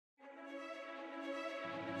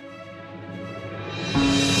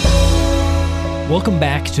Welcome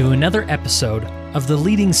back to another episode of the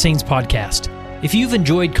Leading Saints podcast. If you've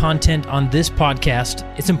enjoyed content on this podcast,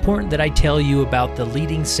 it's important that I tell you about the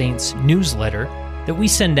Leading Saints newsletter that we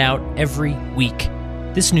send out every week.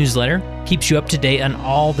 This newsletter keeps you up to date on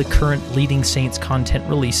all the current Leading Saints content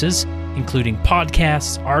releases, including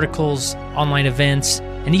podcasts, articles, online events,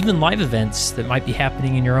 and even live events that might be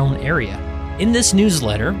happening in your own area. In this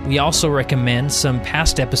newsletter, we also recommend some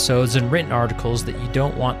past episodes and written articles that you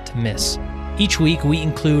don't want to miss. Each week, we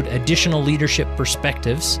include additional leadership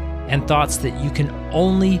perspectives and thoughts that you can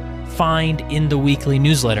only find in the weekly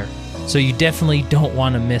newsletter, so you definitely don't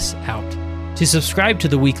want to miss out. To subscribe to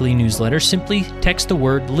the weekly newsletter, simply text the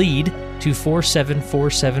word LEAD to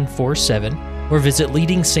 474747 or visit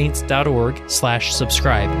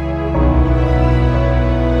leadingsaints.org/subscribe.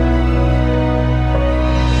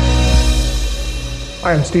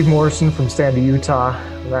 Hi, I'm Steve Morrison from Sandy, Utah,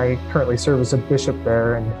 and I currently serve as a bishop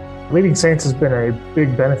there. And Leading Saints has been a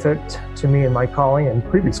big benefit to me in my calling and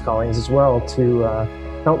previous callings as well to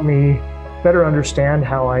help me better understand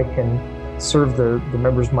how I can serve the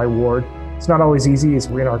members of my ward. It's not always easy as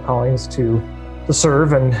we in our callings to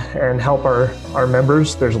serve and help our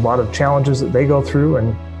members. There's a lot of challenges that they go through,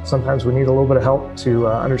 and sometimes we need a little bit of help to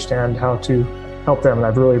understand how to help them. And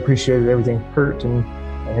I've really appreciated everything Kurt and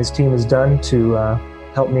his team has done to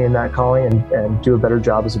help me in that calling and do a better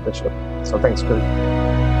job as a bishop. So thanks, Kurt.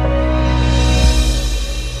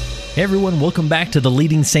 Hey everyone, welcome back to the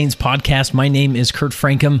Leading Saints podcast. My name is Kurt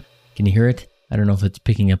Frankum. Can you hear it? I don't know if it's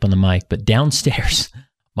picking up on the mic, but downstairs,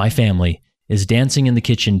 my family is dancing in the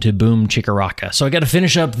kitchen to Boom Chicka-Rocka. So I got to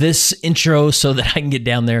finish up this intro so that I can get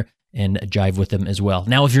down there and jive with them as well.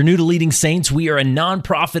 Now, if you're new to Leading Saints, we are a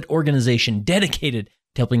nonprofit organization dedicated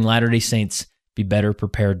to helping Latter-day Saints be better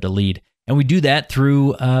prepared to lead. And we do that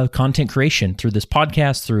through content creation, through this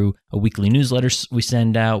podcast, through a weekly newsletter we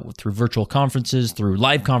send out, through virtual conferences, through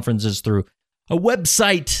live conferences, through a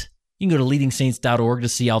website. You can go to leadingsaints.org to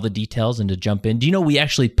see all the details and to jump in. Do you know we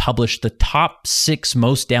actually publish the top 6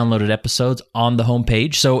 most downloaded episodes on the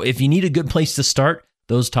homepage? So if you need a good place to start,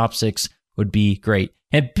 those top 6 would be great.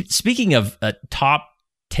 And speaking of top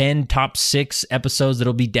 10, top 6 episodes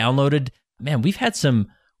that'll be downloaded, man, we've had some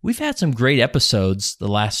great episodes the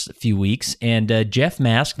last few weeks, and Jeff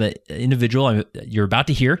Mask, the individual you're about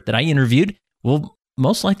to hear that I interviewed, will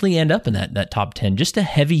most likely end up in that top 10. Just a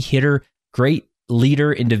heavy hitter, great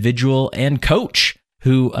leader, individual, and coach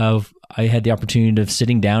who I had the opportunity of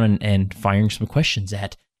sitting down and firing some questions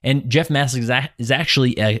at. And Jeff Mask is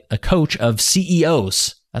actually a coach of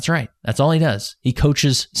CEOs. That's right. That's all he does. He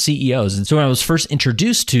coaches CEOs. And so when I was first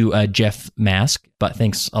introduced to Jeff Mask, but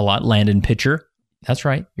thanks a lot, Landon Pitcher. That's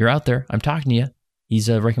right. You're out there. I'm talking to you. He's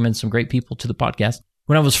recommended some great people to the podcast.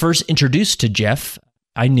 When I was first introduced to Jeff,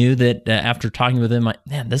 I knew that after talking with him,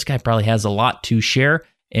 man, this guy probably has a lot to share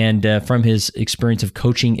and from his experience of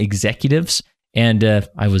coaching executives. And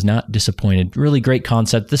I was not disappointed. Really great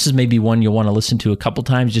concept. This is maybe one you'll want to listen to a couple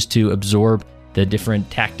times just to absorb the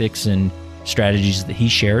different tactics and strategies that he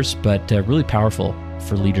shares, but really powerful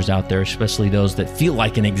for leaders out there, especially those that feel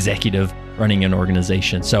like an executive running an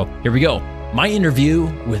organization. So here we go. My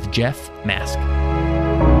interview with Jeff Mask.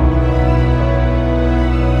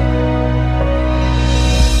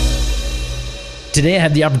 Today I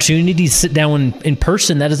have the opportunity to sit down in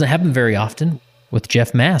person. That doesn't happen very often with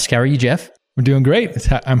Jeff Mask. How are you, Jeff? We're doing great.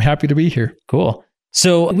 I'm happy to be here. Cool.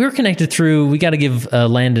 So we were connected through, we got to give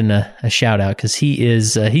Landon a shout out because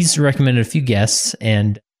he's recommended a few guests,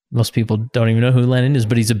 and most people don't even know who Landon is,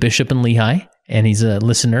 but he's a bishop in Lehigh and he's a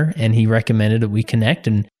listener, and he recommended that we connect,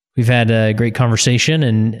 and we've had a great conversation,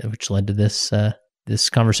 and which led to this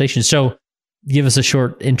conversation. So give us a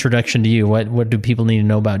short introduction to you. What do people need to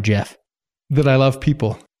know about Jeff? That I love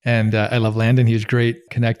people, and I love Landon. He was great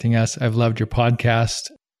connecting us. I've loved your podcast,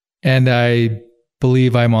 and I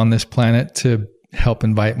believe I'm on this planet to help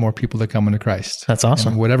invite more people to come into Christ. That's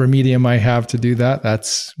awesome. And whatever medium I have to do that,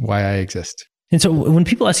 that's why I exist. And so when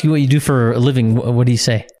people ask you what you do for a living, what do you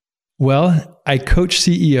say? Well, I coach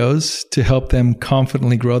CEOs to help them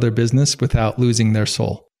confidently grow their business without losing their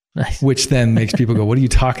soul. Nice. Which then makes people go, what are you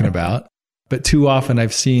talking about? But too often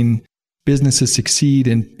I've seen businesses succeed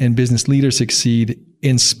and business leaders succeed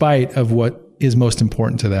in spite of what is most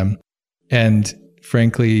important to them. And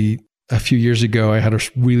frankly, a few years ago, I had a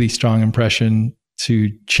really strong impression to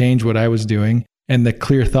change what I was doing. And the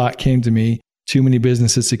clear thought came to me, too many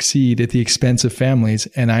businesses succeed at the expense of families,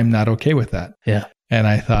 and I'm not okay with that. Yeah. And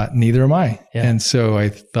I thought, neither am I. Yeah. And so I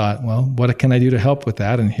thought, well, what can I do to help with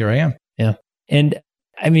that? And here I am. Yeah. And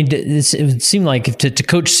I mean, it would seem like to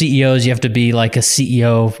coach CEOs, you have to be like a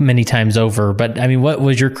CEO many times over. But I mean, what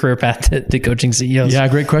was your career path to coaching CEOs? Yeah,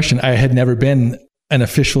 great question. I had never been an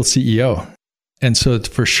official CEO. And so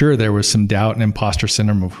for sure, there was some doubt and imposter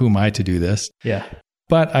syndrome of who am I to do this? Yeah.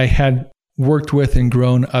 But I had worked with and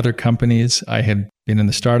grown other companies. I had been in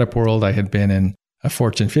the startup world. I had been in a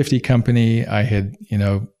Fortune 50 company. I had,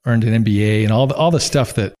 earned an MBA and all the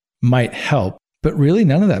stuff that might help. But really,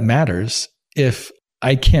 none of that matters if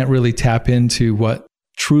I can't really tap into what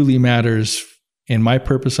truly matters in my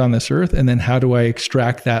purpose on this earth. And then how do I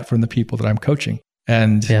extract that from the people that I'm coaching?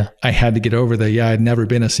 And I had to get over I'd never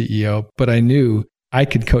been a CEO, but I knew I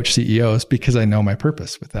could coach CEOs because I know my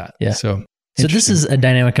purpose with that. Yeah. So this is a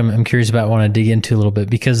dynamic I'm curious about, want to dig into a little bit,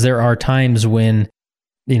 because there are times when,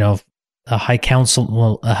 a high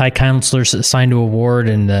counselor is assigned to a ward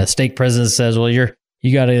and the stake president says, well, you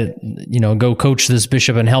got to, go coach this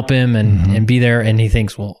bishop and help him and be there. And he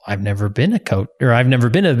thinks, well, I've never been a coach, or I've never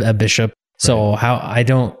been a bishop. So how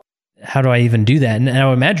do I even do that? And I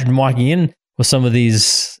would imagine walking in with some of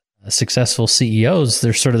these successful CEOs,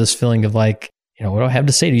 there's sort of this feeling of like, what do I have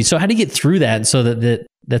to say to you? So how do you get through that so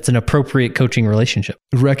that's an appropriate coaching relationship?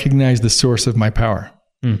 Recognize the source of my power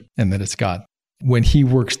and that it's God. When he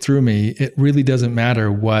works through me, it really doesn't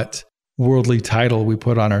matter what worldly title we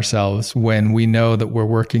put on ourselves. When we know that we're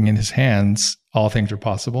working in his hands, all things are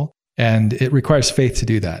possible. And it requires faith to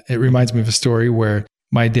do that. It reminds me of a story where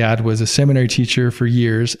my dad was a seminary teacher for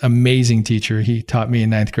years, amazing teacher. He taught me in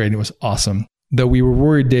 9th grade and it was awesome. Though we were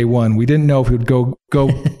worried day one, we didn't know if it would go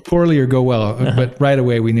poorly or go well, but right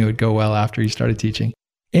away we knew it would go well after he started teaching.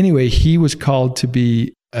 Anyway, he was called to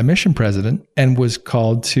be a mission president and was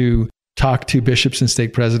called to talk to bishops and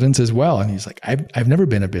stake presidents as well. And he's like, I've never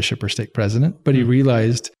been a bishop or stake president, but he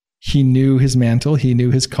realized he knew his mantle, he knew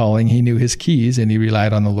his calling, he knew his keys, and he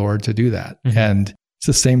relied on the Lord to do that. And it's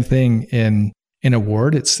the same thing in a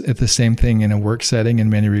ward. It's the same thing in a work setting in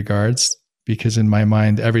many regards, because in my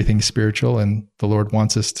mind, everything's spiritual and the Lord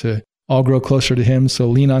wants us to all grow closer to him. So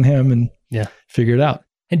lean on him and figure it out.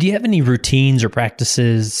 And do you have any routines or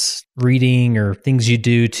practices, reading or things you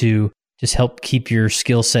do to just help keep your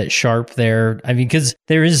skill set sharp there? I mean, because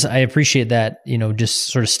I appreciate that, just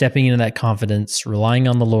sort of stepping into that confidence, relying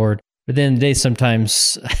on the Lord. But then the day,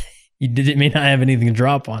 sometimes it may not have anything to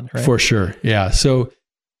draw upon, right? For sure. Yeah. So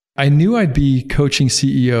I knew I'd be coaching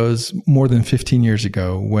CEOs more than 15 years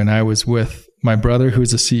ago when I was with my brother, who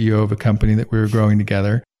was the CEO of a company that we were growing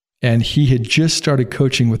together. And he had just started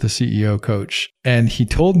coaching with a CEO coach. And he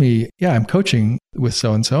told me, I'm coaching with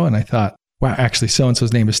so-and-so. And I thought, wow, actually,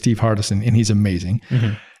 so-and-so's name is Steve Hardison, and he's amazing.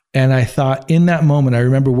 And I thought in that moment, I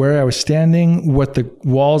remember where I was standing, what the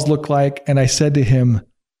walls look like. And I said to him,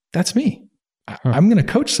 that's me. I'm going to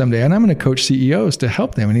coach someday, and I'm going to coach CEOs to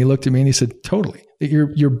help them. And he looked at me and he said, totally,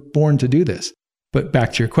 you're born to do this. But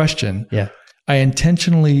back to your question, I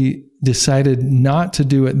intentionally decided not to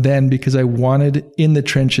do it then because I wanted in the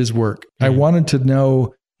trenches work. I wanted to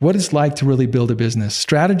know what it's like to really build a business.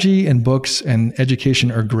 Strategy and books and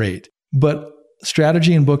education are great, but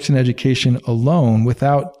strategy and books and education alone,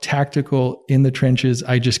 without tactical in the trenches,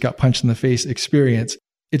 I just got punched in the face experience,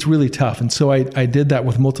 it's really tough. And so I did that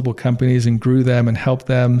with multiple companies and grew them and helped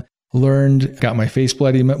them, learned, got my face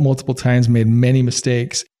bloody multiple times, made many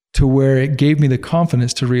mistakes, to where it gave me the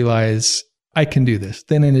confidence to realize I can do this.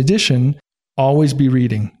 Then in addition, always be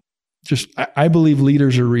reading. I believe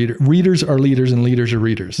leaders are readers. Readers are leaders and leaders are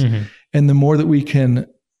readers. And the more that we can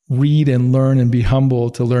read and learn and be humble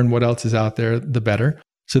to learn what else is out there, the better.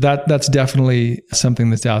 So that's definitely something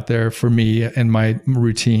that's out there for me and my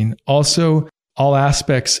routine. Also, all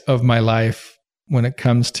aspects of my life when it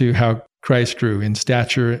comes to how Christ grew in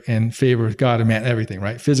stature and favor with God and man, everything,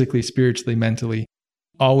 right? Physically, spiritually, mentally,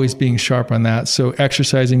 always being sharp on that. So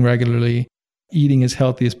exercising regularly, eating as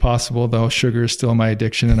healthy as possible, though sugar is still my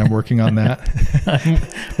addiction and I'm working on that.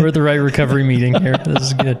 We're at the right recovery meeting here. This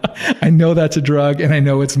is good. I know that's a drug and I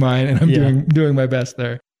know it's mine and I'm doing my best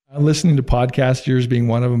there. Listening to podcasts, yours being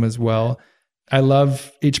one of them as well. I love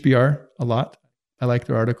HBR a lot. I like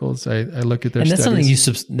their articles. I look at their studies. And that's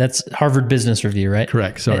something that's Harvard Business Review, right?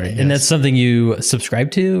 Correct. Sorry. And that's something you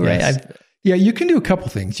subscribe to, right? Yes. Yeah, you can do a couple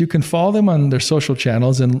things. You can follow them on their social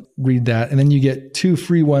channels and read that. And then you get 2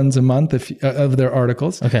 free ones a month of their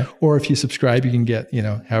articles. Okay. Or if you subscribe, you can get,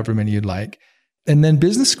 however many you'd like. And then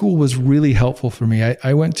business school was really helpful for me.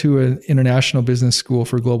 I went to an international business school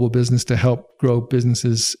for global business to help grow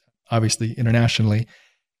businesses, obviously internationally.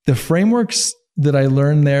 The frameworks that I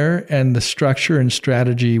learned there and the structure and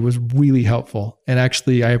strategy was really helpful. And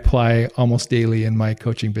actually, I apply almost daily in my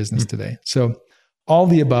coaching business today. So all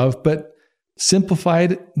the above, but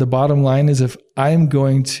simplified, the bottom line is if I'm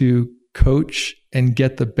going to coach and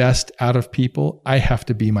get the best out of people, I have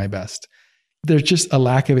to be my best. There's just a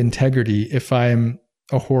lack of integrity if I'm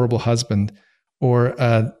a horrible husband or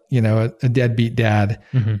a deadbeat dad,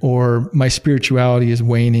 or my spirituality is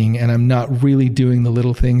waning and I'm not really doing the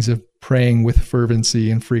little things of praying with fervency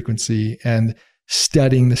and frequency and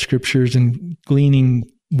studying the scriptures and gleaning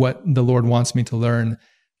what the Lord wants me to learn.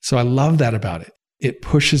 So I love that about it. It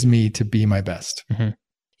pushes me to be my best.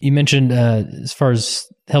 You mentioned as far as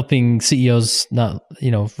helping CEOs not,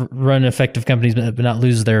 run effective companies, but not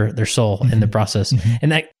lose their soul in the process.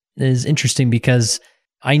 And that is interesting because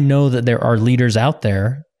I know that there are leaders out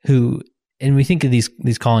there who, and we think of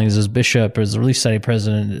these callings as bishop or as the Relief Society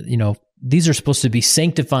president, these are supposed to be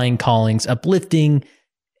sanctifying callings, uplifting.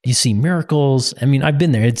 You see miracles. I mean, I've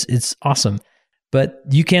been there. It's awesome. But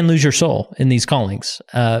you can lose your soul in these callings.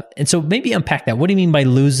 And so maybe unpack that. What do you mean by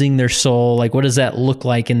losing their soul? Like, what does that look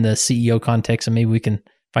like in the CEO context? And maybe we can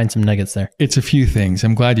find some nuggets there. It's a few things.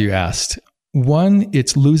 I'm glad you asked. One,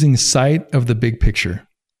 it's losing sight of the big picture.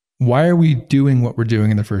 Why are we doing what we're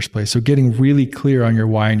doing in the first place? So getting really clear on your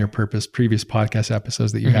why and your purpose. Previous podcast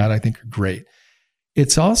episodes that you had, I think, are great.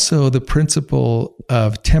 It's also the principle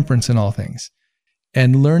of temperance in all things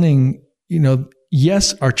and learning,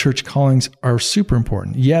 yes, our church callings are super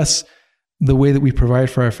important. Yes, the way that we provide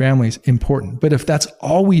for our families is important. But if that's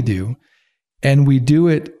all we do and we do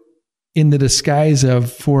it in the disguise of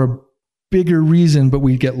for a bigger reason, but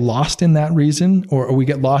we get lost in that reason or we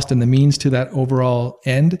get lost in the means to that overall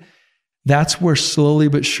end, that's where slowly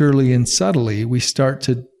but surely and subtly we start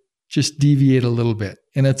to just deviate a little bit.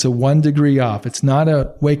 And it's a 1 degree off. It's not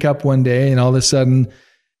a wake up one day and all of a sudden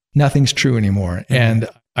nothing's true anymore and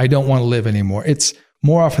I don't want to live anymore. It's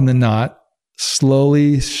more often than not,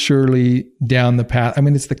 slowly, surely down the path. I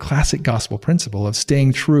mean, it's the classic gospel principle of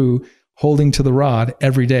staying true, holding to the rod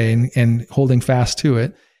every day and holding fast to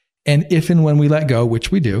it. And if and when we let go,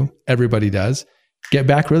 which we do, everybody does, get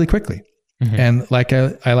back really quickly. And like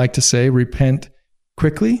I like to say, repent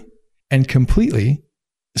quickly and completely,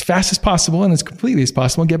 as fast as possible and as completely as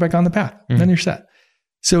possible, and get back on the path. Then you're set.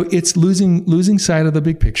 So it's losing sight of the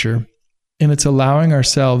big picture, and it's allowing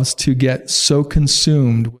ourselves to get so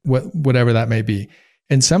consumed, whatever that may be.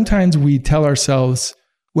 And sometimes we tell ourselves,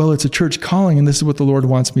 well, it's a church calling and this is what the Lord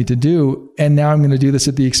wants me to do. And now I'm going to do this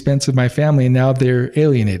at the expense of my family. And now they're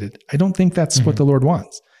alienated. I don't think that's what the Lord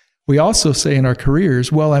wants. We also say in our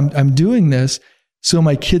careers, well, I'm doing this so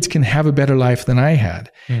my kids can have a better life than I had.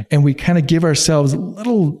 And we kind of give ourselves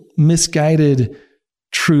little misguided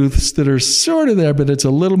truths that are sort of there, but it's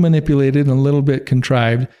a little manipulated and a little bit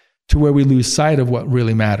contrived to where we lose sight of what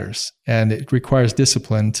really matters. And it requires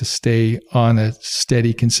discipline to stay on a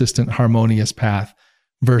steady, consistent, harmonious path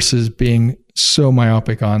versus being so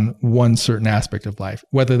myopic on one certain aspect of life.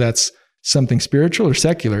 Whether that's something spiritual or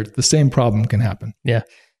secular, the same problem can happen. Yeah.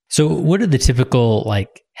 So what are the typical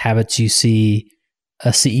habits you see a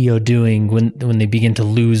CEO doing when they begin to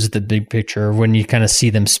lose the big picture, or when you kind of see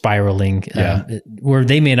them spiraling, where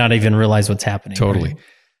they may not even realize what's happening? Totally.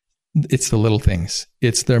 Right? It's the little things.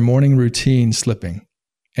 It's their morning routine slipping.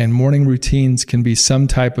 And morning routines can be some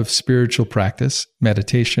type of spiritual practice,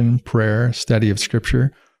 meditation, prayer, study of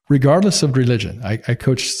scripture, regardless of religion. I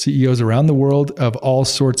coach CEOs around the world of all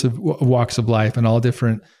sorts of walks of life and all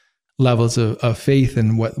different levels of faith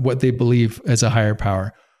and what they believe as a higher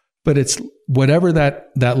power. But it's whatever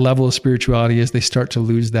that level of spirituality is, they start to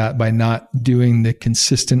lose that by not doing the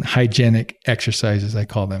consistent hygienic exercises, I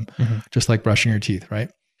call them, just like brushing your teeth, right?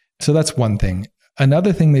 So that's one thing.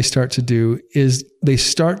 Another thing they start to do is they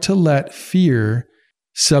start to let fear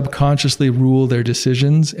subconsciously rule their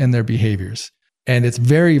decisions and their behaviors. And it's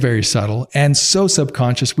very, very subtle and so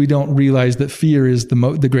subconscious, we don't realize that fear is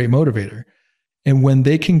the great motivator. And when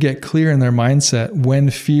they can get clear in their mindset,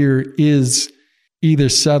 when fear is either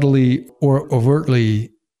subtly or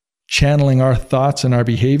overtly channeling our thoughts and our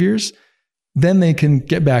behaviors, then they can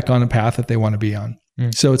get back on a path that they want to be on.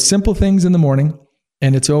 So it's simple things in the morning,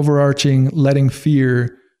 and it's overarching letting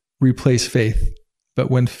fear replace faith. But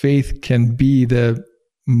when faith can be the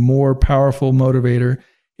more powerful motivator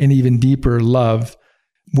and even deeper love,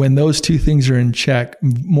 when those two things are in check,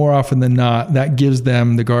 more often than not, that gives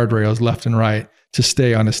them the guardrails left and right to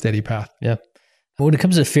stay on a steady path. Yeah. When it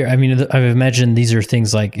comes to fear, I mean, I've imagined these are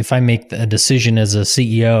things like if I make a decision as a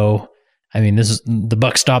CEO, I mean, this is the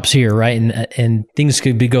buck stops here, right? And things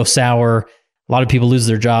could go sour. A lot of people lose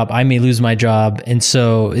their job. I may lose my job. And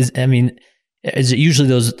so, is it usually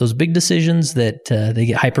those big decisions that they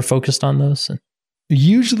get hyper focused on those?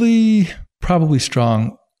 Usually, probably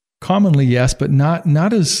strong. Commonly, yes, but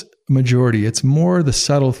not as majority. It's more the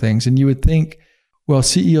subtle things. And you would think, well,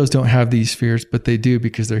 CEOs don't have these fears, but they do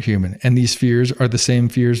because they're human. And these fears are the same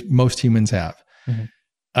fears most humans have. Mm-hmm.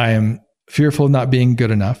 I am fearful of not being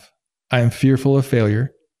good enough. I am fearful of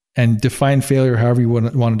failure, and define failure however you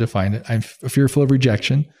want to define it. I'm fearful of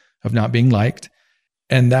rejection, of not being liked.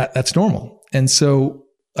 And that's normal. And so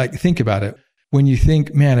like, think about it. When you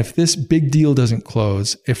think, man, if this big deal doesn't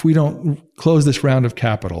close, if we don't close this round of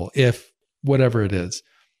capital, if whatever it is,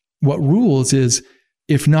 what rules is,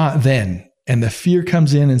 if not then, and the fear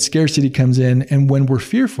comes in and scarcity comes in. And when we're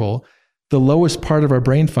fearful, the lowest part of our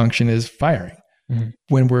brain function is firing. Mm-hmm.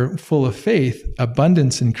 When we're full of faith,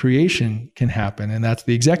 abundance and creation can happen. And that's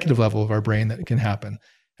the executive level of our brain that can happen,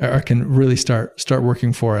 or can really start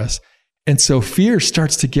working for us. And so fear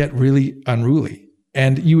starts to get really unruly.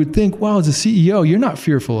 And you would think, well, as a CEO, you're not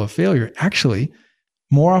fearful of failure. Actually,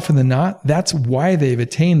 more often than not, that's why they've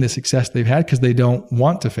attained the success they've had, because they don't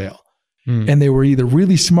want to fail. And they were either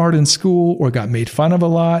really smart in school or got made fun of a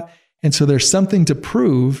lot. And so there's something to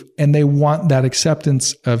prove, and they want that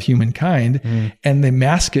acceptance of humankind, and they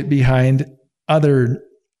mask it behind other,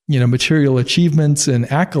 material achievements and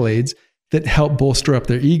accolades that help bolster up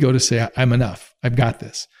their ego to say, I'm enough, I've got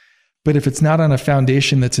this. But if it's not on a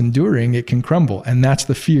foundation that's enduring, it can crumble. And that's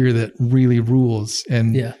the fear that really rules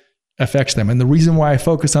and affects them. And the reason why I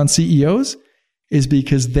focus on CEOs is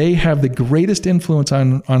because they have the greatest influence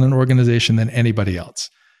on an organization than anybody else.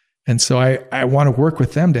 And so I want to work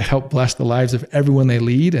with them to help bless the lives of everyone they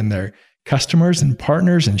lead and their customers and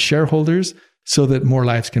partners and shareholders, so that more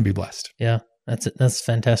lives can be blessed. Yeah, that's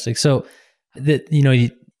fantastic. So that,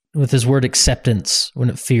 with this word acceptance,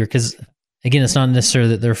 when fear, because again, it's not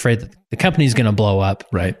necessarily that they're afraid that the company's going to blow up.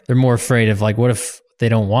 Right. They're more afraid of like, what if they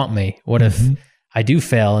don't want me? What if I do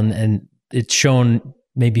fail and it's shown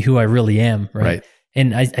maybe who I really am, right?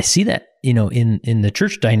 And I see that, in the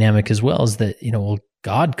church dynamic as well, is that, well,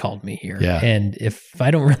 God called me here. Yeah. And if I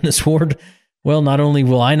don't run this ward, well, not only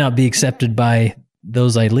will I not be accepted by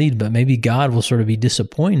those I lead, but maybe God will sort of be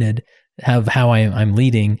disappointed of how I'm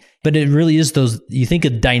leading. But it really is those, you think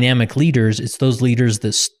of dynamic leaders, it's those leaders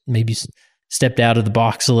that maybe stepped out of the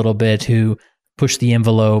box a little bit, who pushed the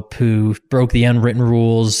envelope, who broke the unwritten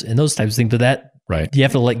rules and those types of things. But that, you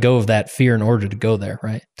have to let go of that fear in order to go there,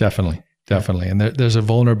 right? Definitely. And there's a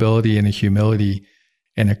vulnerability and a humility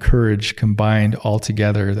and a courage combined all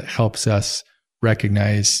together that helps us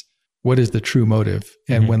recognize what is the true motive.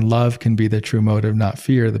 And when love can be the true motive, not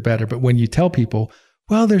fear, the better. But when you tell people,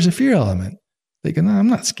 well, there's a fear element, they go, no, I'm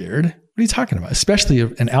not scared. What are you talking about? Especially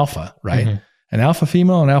an alpha, right? An alpha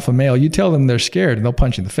female and alpha male, you tell them they're scared and they'll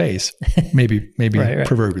punch you in the face, maybe right.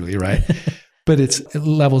 Proverbially, right? But it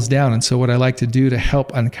levels down. And so what I like to do to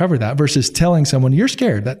help uncover that, versus telling someone you're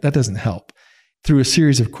scared, that doesn't help. Through a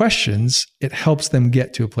series of questions, it helps them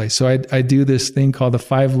get to a place. So I do this thing called the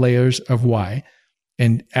 5 layers of why,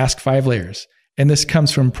 and ask 5 layers. And this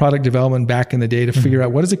comes from product development back in the day to figure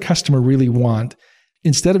out, what does a customer really want?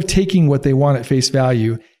 Instead of taking what they want at face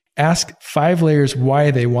value, ask 5 layers why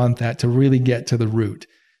they want that, to really get to the root.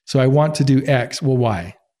 So I want to do X. Well,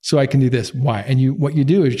 why? So I can do this. Why? And what you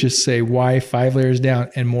do is just say why 5 layers down.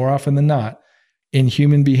 And more often than not, in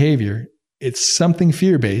human behavior, it's something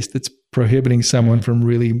fear-based that's prohibiting someone from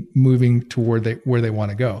really moving toward where they want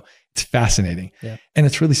to go. It's fascinating. Yeah. And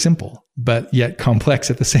it's really simple, but yet complex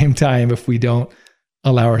at the same time if we don't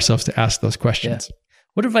allow ourselves to ask those questions. Yeah.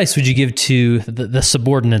 What advice would you give to the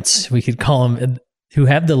subordinates, we could call them, who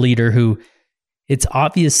have the leader who it's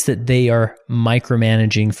obvious that they are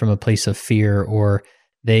micromanaging from a place of fear, or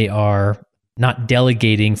they are not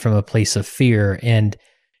delegating from a place of fear? And,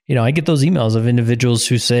 I get those emails of individuals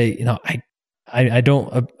who say, I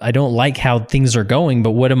don't like how things are going,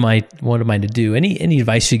 but what am I to do? Any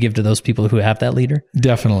advice you give to those people who have that leader?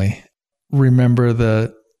 Definitely. Remember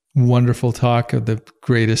the wonderful talk of the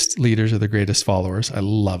greatest leaders are the greatest followers. I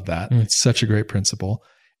love that. It's such a great principle.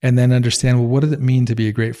 And then understand, well, what does it mean to be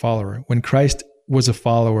a great follower? When Christ was a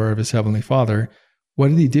follower of his heavenly Father, what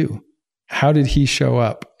did he do? How did he show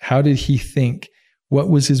up? How did he think? What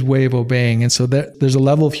was his way of obeying? And so there's a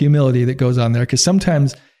level of humility that goes on there, because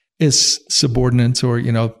sometimes as subordinates or,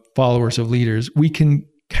 followers of leaders, we can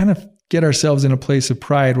kind of get ourselves in a place of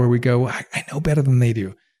pride where we go, I know better than they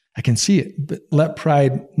do. I can see it, but let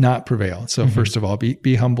pride not prevail. So first of all,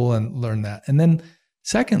 be humble and learn that. And then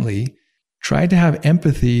secondly, try to have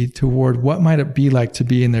empathy toward what might it be like to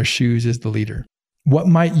be in their shoes as the leader. What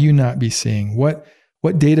might you not be seeing? What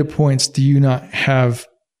data points do you not have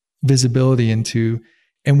visibility into?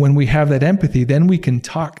 And when we have that empathy, then we can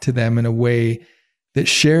talk to them in a way that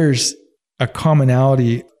shares a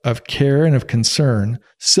commonality of care and of concern,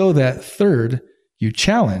 so that third, You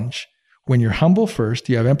challenge. When you're humble first,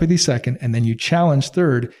 you have empathy second, and then you challenge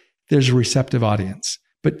third, there's a receptive audience.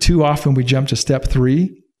 But too often we jump to step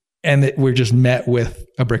 3 and we're just met with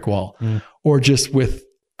a brick wall or just with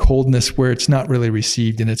coldness where it's not really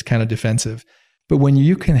received and it's kind of defensive. But when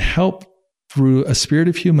you can help through a spirit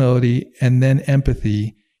of humility and then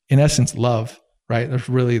empathy, in essence, love, right? That's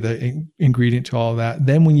really the ingredient to all of that.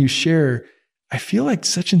 Then when you share, I feel like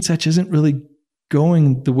such and such isn't really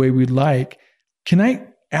going the way we'd like. Can I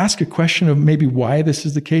ask a question of maybe why this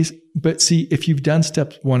is the case? But see, if you've done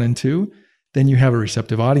steps 1 and 2, then you have a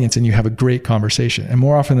receptive audience and you have a great conversation. And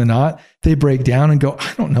more often than not, they break down and go,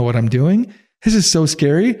 I don't know what I'm doing. This is so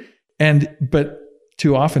scary. But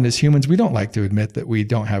too often as humans, we don't like to admit that we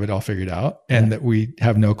don't have it all figured out and that we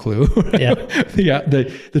have no clue. Yeah.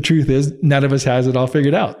 The truth is none of us has it all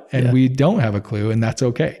figured out and we don't have a clue, and that's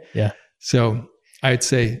okay. Yeah. So I'd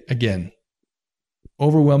say, again,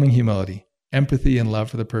 overwhelming humility, empathy and love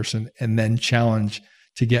for the person, and then challenge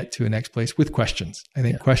to get to a next place with questions. I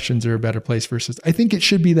think questions are a better place versus, I think it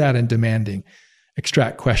should be that and demanding.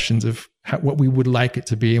 Extract questions of what we would like it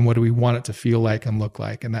to be and what do we want it to feel like and look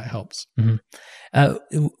like, and that helps.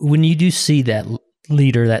 When you do see that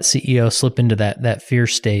leader, that CEO slip into that fear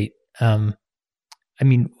state, I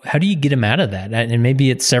mean, how do you get them out of that? And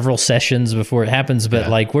maybe it's several sessions before it happens, but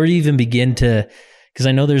like, where do you even begin to? Because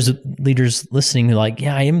I know there's leaders listening who are like,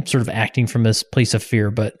 I am sort of acting from this place of fear,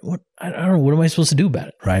 but I don't know, what am I supposed to do about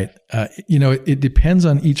it? Right. It depends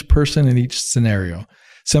on each person and each scenario.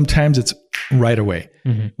 Sometimes it's right away.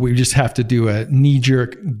 We just have to do a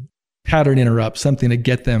knee-jerk pattern interrupt, something to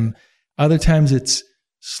get them. Other times it's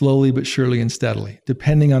slowly but surely and steadily,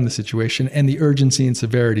 depending on the situation and the urgency and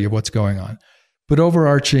severity of what's going on. But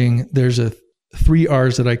overarching, there's a 3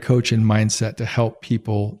 R's that I coach in mindset to help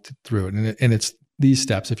people through it. And it's these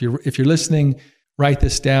steps. If you're listening, write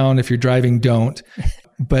this down. If you're driving, don't.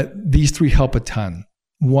 But these 3 help a ton.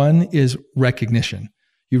 1 is recognition.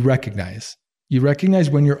 You recognize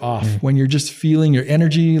when you're off, when you're just feeling your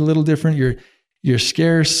energy a little different. You're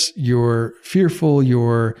scarce, you're fearful,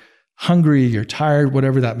 you're hungry, you're tired,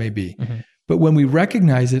 whatever that may be. But when we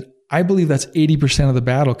recognize it, I believe that's 80% of the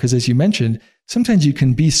battle. Because as you mentioned, sometimes you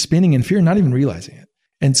can be spinning in fear, not even realizing it.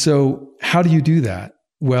 And so how do you do that?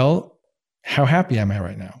 Well, how happy am I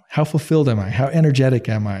right now? How fulfilled am I? How energetic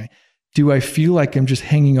am I? Do I feel like I'm just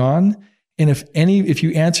hanging on? And if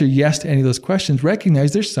you answer yes to any of those questions,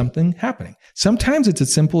 recognize there's something happening. Sometimes it's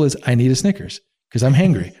as simple as I need a Snickers because I'm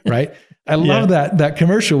hangry, right? I love that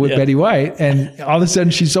commercial with Betty White, and all of a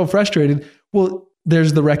sudden she's so frustrated. Well,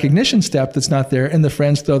 there's the recognition step that's not there, and the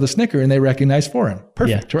friends throw the Snicker and they recognize for him.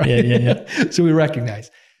 Perfect, right? So we recognize.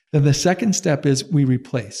 Then the second step is we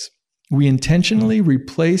replace. We intentionally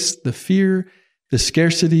replace the fear, the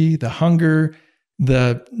scarcity, the hunger,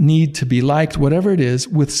 the need to be liked, whatever it is,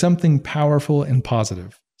 with something powerful and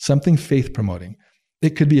positive, something faith promoting.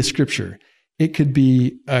 It could be a scripture. It could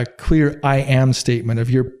be a clear I am statement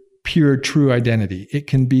of your pure, true identity. It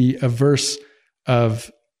can be a verse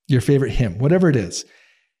of your favorite hymn, whatever it is.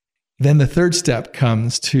 Then the third step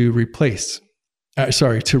comes to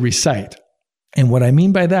to recite. And what I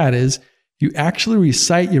mean by that is you actually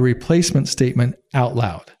recite your replacement statement out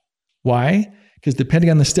loud. Why? Because depending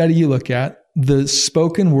on the study you look at, the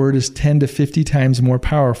spoken word is 10 to 50 times more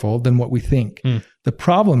powerful than what we think. The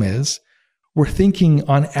problem is we're thinking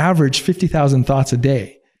on average 50,000 thoughts a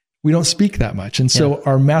day. We don't speak that much. And so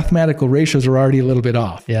our mathematical ratios are already a little bit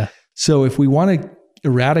off. So if we want to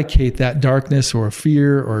eradicate that darkness or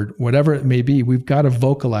fear or whatever it may be, we've got to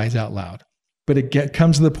vocalize out loud. But it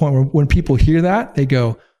comes to the point where when people hear that, they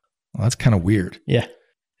go, well, that's kind of weird.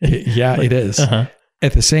 It is.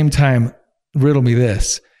 At the same time, riddle me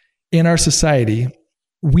this. In our society,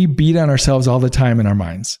 we beat on ourselves all the time in our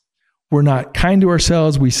minds. We're not kind to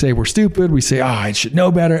ourselves. We say we're stupid. We say, I should know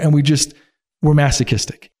better. And we're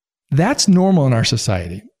masochistic. That's normal in our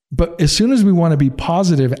society. But as soon as we want to be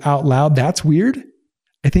positive out loud, that's weird.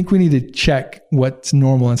 I think we need to check what's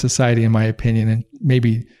normal in society, in my opinion, and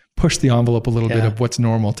maybe push the envelope a little bit of what's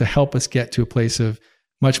normal to help us get to a place of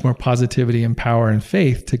much more positivity and power and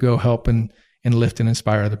faith to go help and lift and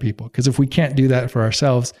inspire other people. Because if we can't do that for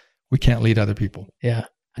ourselves, we can't lead other people.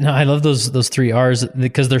 No, I love those 3 R's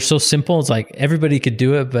because they're so simple. It's like everybody could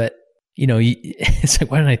do it, but it's like,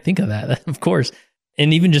 why didn't I think of that? Of course.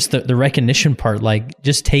 And even just the recognition part, like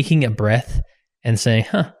just taking a breath and saying,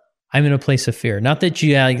 I'm in a place of fear. Not that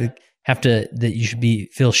you have to, that you should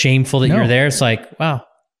feel shameful that you're there. It's like, wow,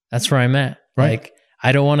 that's where I'm at. Right. Like,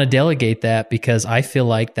 I don't want to delegate that because I feel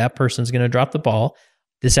like that person's going to drop the ball.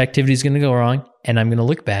 This activity is going to go wrong and I'm going to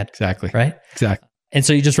look bad. Exactly. Right. Exactly. And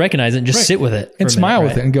so you just recognize it and just sit with it and smile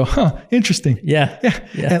with it and go, interesting. Yeah.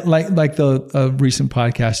 And like the recent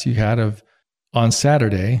podcast you had of on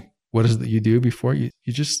Saturday, what is it that you do before you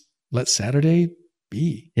just let Saturday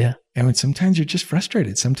be? Yeah. And when sometimes you're just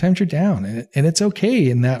frustrated, sometimes you're down, and it's okay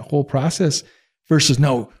in that whole process versus,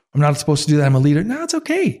 no, I'm not supposed to do that. I'm a leader. No, it's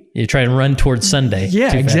okay. You try to run towards Sunday.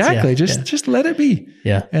 Yeah, exactly. Just let it be.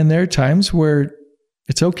 Yeah. And there are times where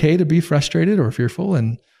it's okay to be frustrated or fearful,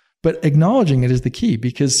 but acknowledging it is the key,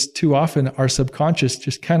 because too often our subconscious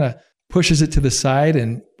just kind of pushes it to the side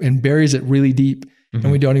and buries it really deep,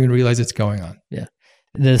 and we don't even realize it's going on. Yeah.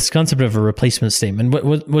 This concept of a replacement statement,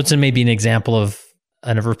 what's maybe an example of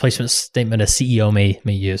a replacement statement a CEO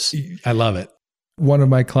may use? I love it. One of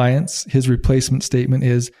my clients, his replacement statement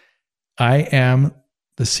is, I am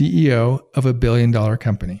the CEO of $1 billion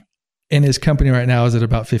company. And his company right now is at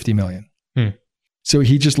about 50 million. So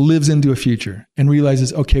he just lives into a future and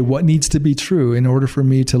realizes, okay, what needs to be true in order for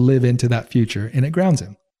me to live into that future? And it grounds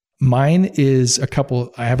him. Mine is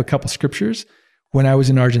I have a couple scriptures. When I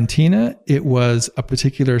was in Argentina, it was a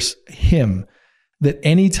particular hymn that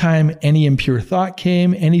anytime any impure thought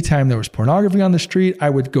came, anytime there was pornography on the street,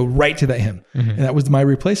 I would go right to that hymn. And that was my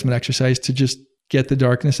replacement exercise, to just get the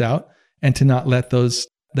darkness out and to not let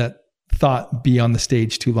that thought be on the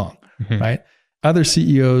stage too long, right? Other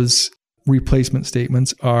CEOs' replacement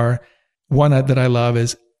statements are, one that I love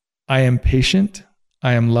is, I am patient,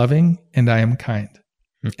 I am loving, and I am kind.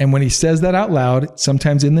 And when he says that out loud,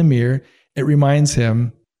 sometimes in the mirror, it reminds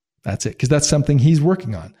him that's it, because that's something he's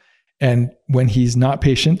working on. And when he's not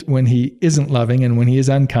patient, when he isn't loving, and when he is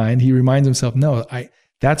unkind, he reminds himself, no,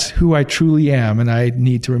 that's who I truly am, and I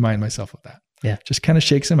need to remind myself of that. Yeah. Just kind of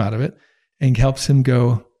shakes him out of it and helps him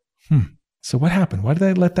go, so what happened? Why did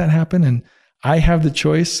I let that happen? And I have the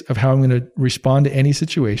choice of how I'm going to respond to any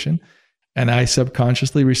situation. And I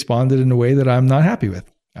subconsciously responded in a way that I'm not happy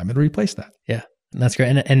with. I'm going to replace that. Yeah, that's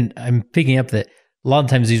great. And I'm picking up that a lot of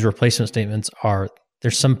times these replacement statements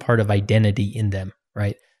there's some part of identity in them,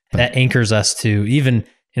 right? That anchors us to even,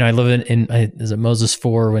 I live is it Moses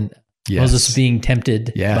 4 when Moses is being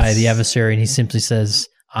tempted by the adversary, and he simply says,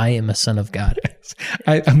 I am a son of God. Yes.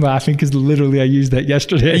 I'm laughing because literally I used that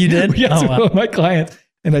yesterday. You did? Yes, one of my clients.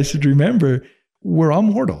 And I said, remember, we're all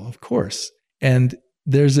mortal, of course. And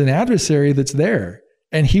there's an adversary that's there,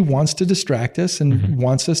 and he wants to distract us and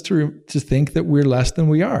wants us to think that we're less than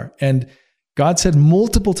we are. And God said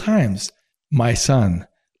multiple times, my son,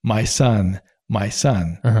 my son, my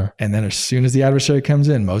son. And then as soon as the adversary comes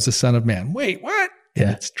in, Moses, son of man, wait, what? And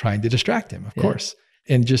it's trying to distract him, of course,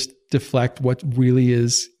 and just deflect what really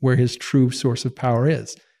is where his true source of power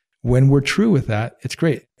is. When we're true with that, it's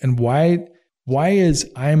great. And why is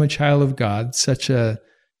I Am a Child of God such a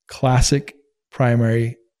classic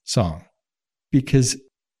primary song? Because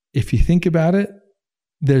if you think about it,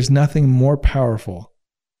 there's nothing more powerful.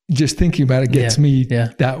 Just thinking about it gets me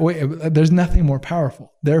that way. There's nothing more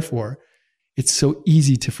powerful. Therefore, it's so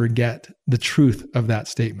easy to forget the truth of that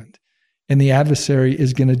statement. And the adversary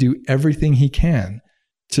is going to do everything he can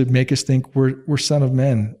to make us think we're son of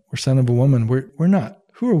men, we're son of a woman. We're not.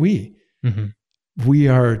 Who are we? We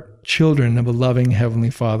are children of a loving Heavenly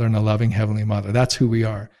Father and a loving Heavenly Mother. That's who we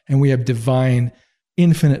are. And we have divine,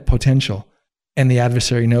 infinite potential. And the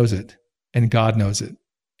adversary knows it, and God knows it.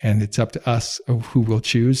 And it's up to us of who we'll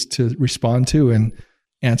choose to respond to and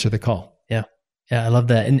answer the call. Yeah. I love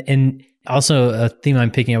that. And also a theme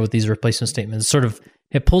I'm picking up with these replacement statements,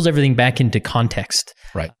 it pulls everything back into context.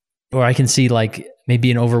 Right. Or I can see like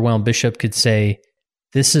maybe an overwhelmed bishop could say,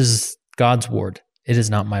 this is God's ward. It is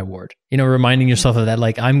not my ward. Reminding yourself of that,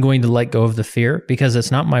 like, I'm going to let go of the fear because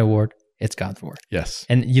it's not my ward, it's God's ward. Yes.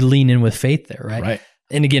 And you lean in with faith there, right? Right.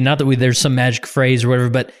 And again, not that there's some magic phrase or whatever,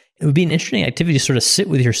 but it would be an interesting activity to sort of sit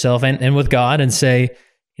with yourself and with God and say,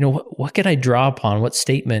 what could I draw upon? What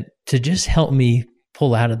statement to just help me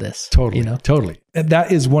pull out of this? Totally. Totally. And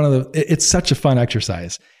that is it's such a fun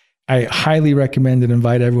exercise. I highly recommend and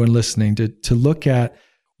invite everyone listening to look at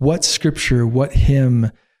what scripture, what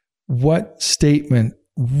hymn, what statement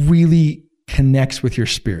really connects with your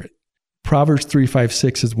spirit. Proverbs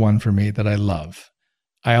 3:5-6 is one for me that I love.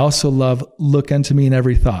 I also love, look unto me in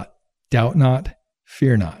every thought, doubt not,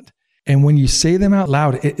 fear not. And when you say them out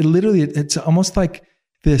loud, it literally, it's almost like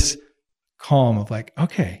this calm of like,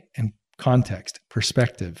 okay, and context,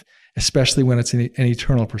 perspective, especially when it's an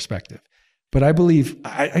eternal perspective. But I believe,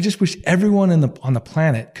 I just wish everyone on the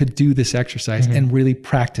planet could do this exercise and really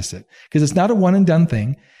practice it, because it's not a one and done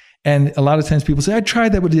thing. And a lot of times people say, I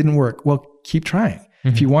tried that, but it didn't work. Well, keep trying.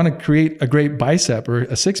 If you want to create a great bicep or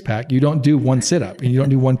a six pack, you don't do one sit up and you don't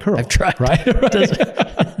do one curl. I've tried. Right?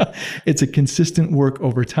 It's a consistent work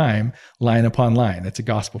over time, line upon line. It's a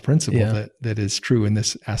gospel principle that is true in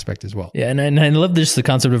this aspect as well. Yeah, and I love just the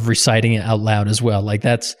concept of reciting it out loud as well. Like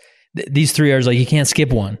these 3 hours, like you can't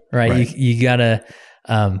skip one, right? You gotta,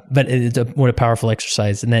 but what a powerful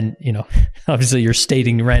exercise. And then, obviously you're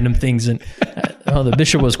stating random things and, the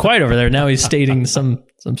bishop was quiet over there. Now he's stating some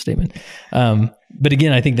statement. But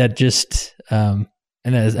again, I think that just, and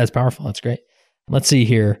that's powerful. That's great. Let's see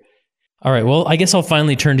here. All right. Well, I guess I'll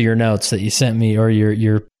finally turn to your notes that you sent me, or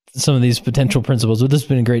your some of these potential principles. But this has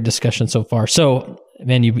been a great discussion so far. So,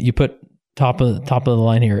 man, you put top of the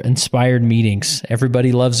line here, inspired meetings.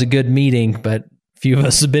 Everybody loves a good meeting, but few of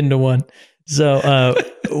us have been to one. So,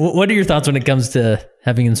 what are your thoughts when it comes to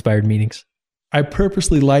having inspired meetings? I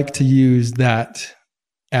purposely like to use that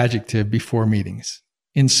adjective before meetings.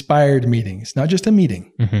 Inspired meetings, not just a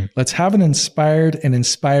meeting. Mm-hmm. Let's have an inspired and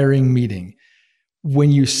inspiring meeting.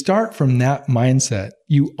 When you start from that mindset,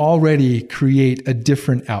 you already create a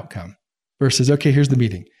different outcome versus, okay, here's the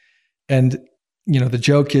meeting. And, the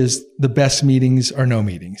joke is the best meetings are no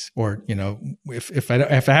meetings, or, if I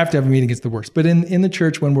have to have a meeting, it's the worst. But in the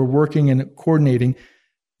church, when we're working and coordinating,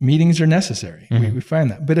 meetings are necessary. Mm-hmm. We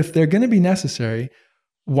find that. But if they're going to be necessary,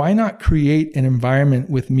 why not create an environment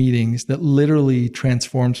with meetings that literally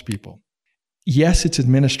transforms people? Yes, it's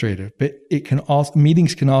administrative, but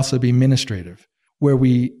meetings can also be ministrative, where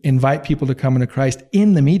we invite people to come into Christ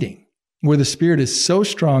in the meeting, where the Spirit is so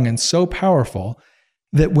strong and so powerful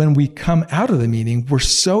that when we come out of the meeting, we're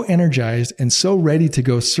so energized and so ready to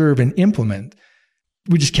go serve and implement.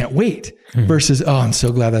 We just can't wait. Mm-hmm. Versus, I'm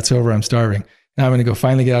so glad that's over. I'm starving. Now I'm going to go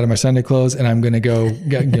finally get out of my Sunday clothes and I'm going to go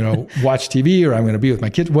watch TV, or I'm going to be with my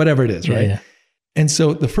kids, whatever it is, right? Yeah. And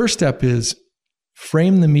so the first step is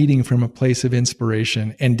frame the meeting from a place of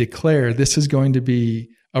inspiration and declare this is going to be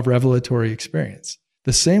a revelatory experience.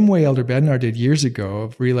 The same way Elder Bednar did years ago,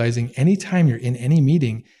 of realizing anytime you're in any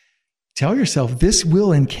meeting, tell yourself this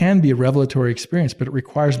will and can be a revelatory experience, but it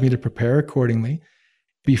requires me to prepare accordingly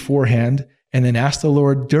beforehand, and then ask the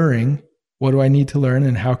Lord during, what do I need to learn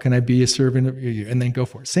and how can I be a servant of you? And then go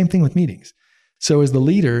for it. Same thing with meetings. So as the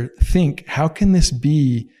leader, think, how can this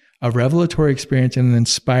be a revelatory experience and an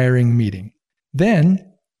inspiring meeting?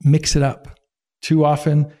 Then mix it up. Too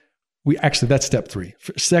often, that's step 3.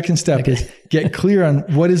 Second step is get clear on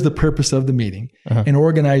what is the purpose of the meeting and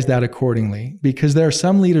organize that accordingly, because there are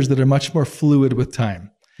some leaders that are much more fluid with time.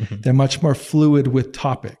 Mm-hmm. They're much more fluid with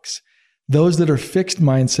topics. Those that are fixed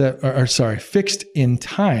in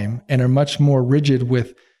time and are much more rigid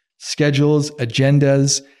with schedules,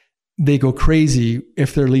 agendas, they go crazy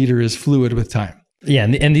if their leader is fluid with time. Yeah,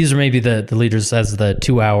 and these are maybe the leaders as the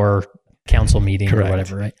 2-hour council meeting. Correct. Or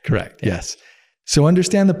whatever, right? Correct, yeah. Yes. So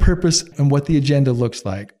understand the purpose and what the agenda looks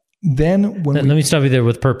like. Then let me stop you there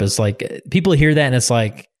with purpose. Like, people hear that and it's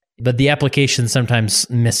like, but the application sometimes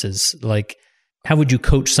misses. Like, how would you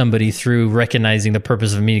coach somebody through recognizing the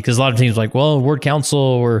purpose of a meeting? Because a lot of teams are like, well, Word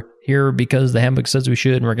Council, we're here because the handbook says we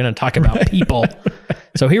should, and we're going to talk about people.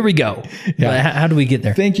 So here we go. Yeah. How do we get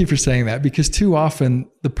there? Thank you for saying that, because too often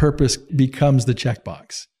the purpose becomes the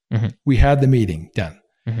checkbox. Mm-hmm. We had the meeting done.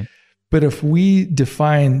 Mm-hmm. But if we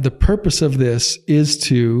define the purpose of this is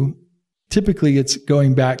to, typically it's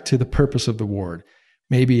going back to the purpose of the ward.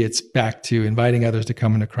 Maybe it's back to inviting others to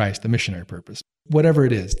come into Christ, the missionary purpose. Whatever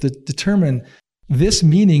it is, determine this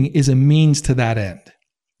meeting is a means to that end.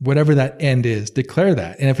 Whatever that end is, declare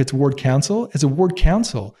that. And if it's Ward Council, as a Ward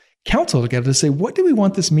Council together to say, what do we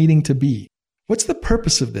want this meeting to be? What's the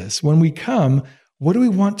purpose of this? When we come, what do we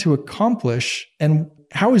want to accomplish? And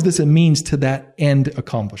how is this a means to that end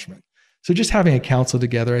accomplishment? So just having a council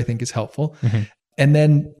together, I think, is helpful. Mm-hmm. And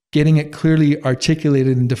then getting it clearly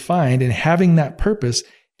articulated and defined, and having that purpose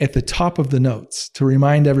at the top of the notes to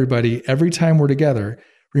remind everybody every time we're together,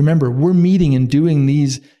 remember, we're meeting and doing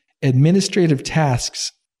these administrative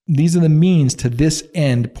tasks. These are the means to this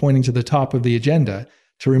end, pointing to the top of the agenda,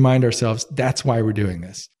 to remind ourselves that's why we're doing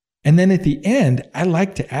this. And then at the end, I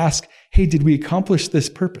like to ask, hey, did we accomplish this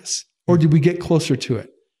purpose? Or did we get closer to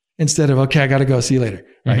it? Instead of, okay, I got to go, see you later.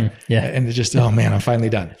 Right? Mm-hmm. Yeah. And it's just, oh man, I'm finally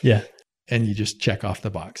done. Yeah. And you just check off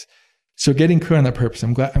the box. So getting clear on that purpose,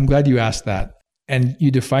 I'm glad you asked that. And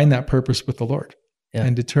you define that purpose with the Lord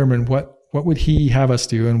and determine what would He have us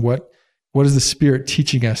do, and what is the Spirit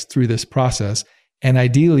teaching us through this process. And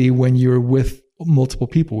ideally, when you're with multiple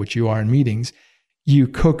people, which you are in meetings, you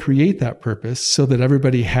co-create that purpose so that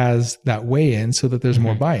everybody has that weigh in, so that there's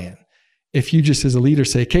more buy-in. If you just as a leader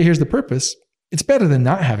say, okay, here's the purpose, it's better than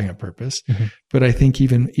not having a purpose. Mm-hmm. But I think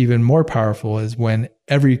even more powerful is when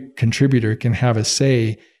every contributor can have a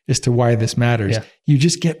say as to why this matters. Yeah. You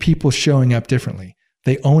just get people showing up differently.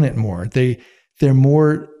 They own it more. They're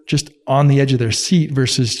more just on the edge of their seat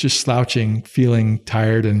versus just slouching, feeling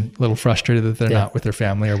tired and a little frustrated that they're not with their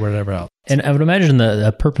family or whatever else. And I would imagine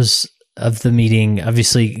the purpose of the meeting,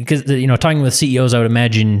 obviously, because, talking with CEOs, I would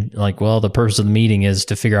imagine like, well, the purpose of the meeting is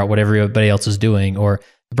to figure out what everybody else is doing, or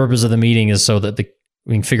the purpose of the meeting is so that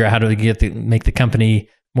we can figure out how to make the company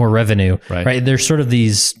more revenue, right? There's sort of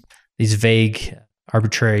these vague,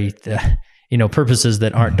 arbitrary, purposes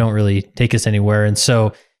that don't really take us anywhere. And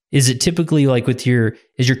so, is it typically like as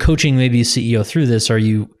you're coaching maybe a CEO through this,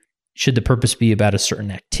 should the purpose be about a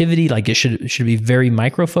certain activity? Like it should be very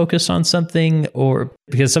micro focused on something, or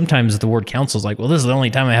because sometimes the word counsel is like, well, this is the only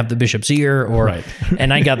time I have the bishop's ear, or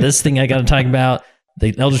and I got this thing I got to talk about.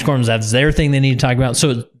 The elders quorum, that's their thing they need to talk about.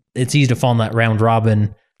 So it's easy to fall in that round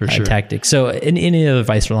robin tactic. So any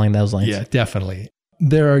advice along those lines? Yeah, definitely.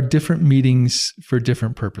 There are different meetings for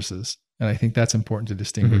different purposes. And I think that's important to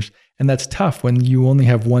distinguish. Mm-hmm. And that's tough when you only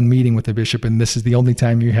have one meeting with the bishop and this is the only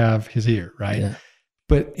time you have his ear, right? Yeah.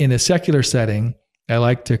 But in a secular setting, I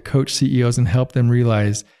like to coach CEOs and help them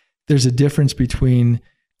realize there's a difference between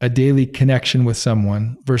a daily connection with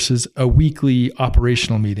someone versus a weekly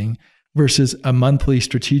operational meeting versus a monthly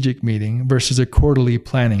strategic meeting versus a quarterly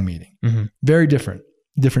planning meeting. Mm-hmm. Very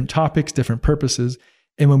different topics, different purposes.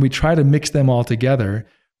 And when we try to mix them all together,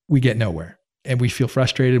 we get nowhere and we feel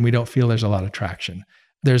frustrated and we don't feel there's a lot of traction.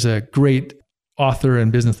 There's a great author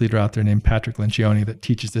and business leader out there named Patrick Lencioni that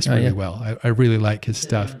teaches this really well. I really like his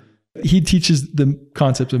stuff. He teaches the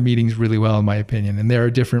concept of meetings really well, in my opinion, and there are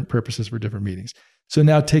different purposes for different meetings. So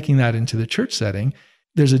now taking that into the church setting,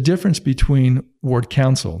 there's a difference between ward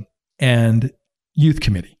council and youth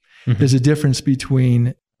committee. Mm-hmm. There's a difference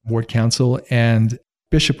between ward council and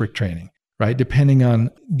bishopric training, right? Depending on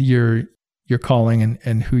your calling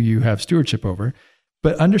and who you have stewardship over.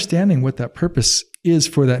 But understanding what that purpose is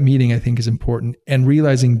for that meeting, I think, is important, and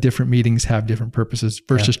realizing different meetings have different purposes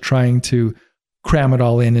versus trying to cram it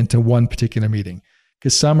all into one particular meeting.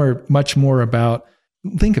 Because some are much more about,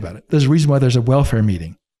 think about it. There's a reason why there's a welfare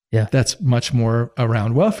meeting. Yeah. That's much more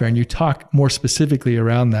around welfare, and you talk more specifically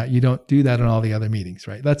around that. You don't do that in all the other meetings,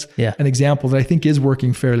 right? That's an example that I think is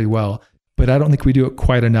working fairly well, but I don't think we do it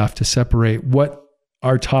quite enough to separate what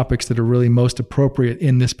are topics that are really most appropriate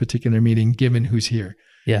in this particular meeting, given who's here.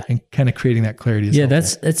 Yeah. And kind of creating that clarity. Yeah,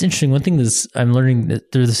 that's interesting. One thing that I'm learning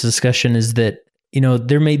through this discussion is that,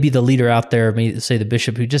 there may be the leader out there, maybe say the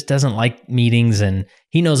bishop, who just doesn't like meetings, and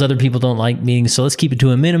he knows other people don't like meetings. So let's keep it to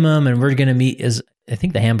a minimum. And we're going to meet, as I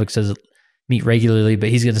think the handbook says, meet regularly, but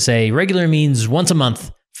he's going to say regular means once a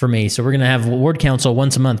month for me. So we're going to have ward council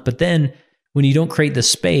once a month. But then when you don't create the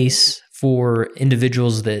space for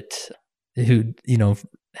individuals who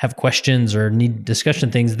have questions or need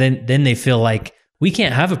discussion things, then they feel like we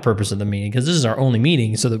can't have a purpose of the meeting because this is our only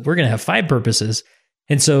meeting, so that we're going to have 5 purposes.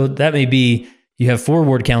 And so that may be you have 4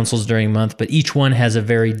 ward councils during a month, but each one has a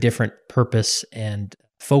very different purpose and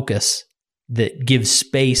focus that gives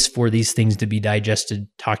space for these things to be digested,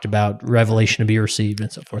 talked about, revelation to be received,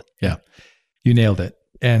 and so forth. Yeah, you nailed it.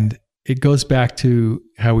 And it goes back to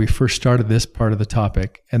how we first started this part of the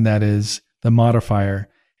topic, and that is the modifier,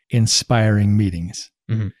 inspiring meetings.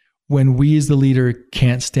 Mm-hmm. When we as the leader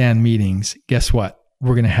can't stand meetings, guess what?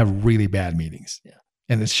 We're going to have really bad meetings. Yeah.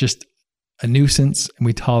 And it's just a nuisance, and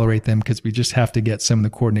we tolerate them because we just have to get some of the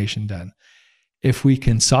coordination done. If we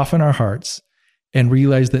can soften our hearts and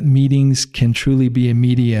realize that meetings can truly be a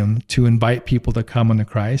medium to invite people to come unto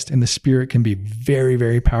Christ, and the Spirit can be very,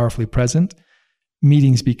 very powerfully present,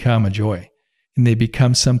 meetings become a joy. And they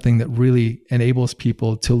become something that really enables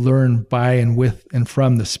people to learn by and with and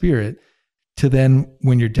from the Spirit, to then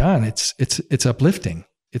when you're done, it's uplifting,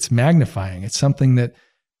 it's magnifying, it's something that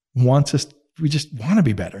wants us, we just want to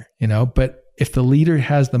be better, But if the leader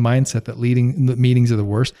has the mindset that leading the meetings are the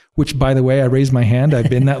worst, which, by the way, I raised my hand, I've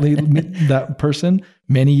been that person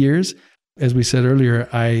many years. As we said earlier,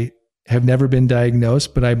 I have never been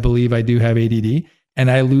diagnosed, but I believe I do have ADD,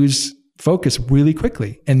 and I lose focus really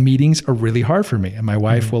quickly, and meetings are really hard for me. And my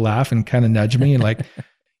wife will laugh and kind of nudge me,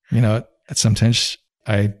 and sometimes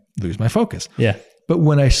I lose my focus. Yeah. But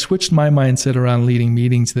when I switched my mindset around leading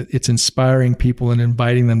meetings, that it's inspiring people and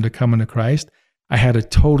inviting them to come into Christ, I had a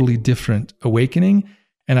totally different awakening,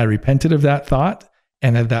 and I repented of that thought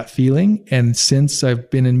and of that feeling. And since I've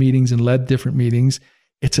been in meetings and led different meetings,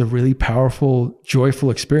 it's a really powerful,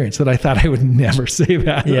 joyful experience that I thought I would never say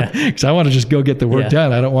that. Yeah. Because I want to just go get the work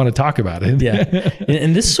done. I don't want to talk about it. Yeah.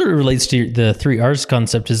 And this sort of relates to the 3 R's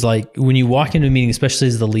concept, is like when you walk into a meeting, especially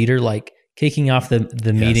as the leader, like kicking off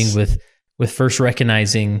the meeting with first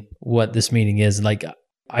recognizing what this meeting is. Like,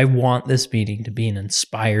 I want this meeting to be an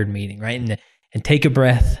inspired meeting, right? And take a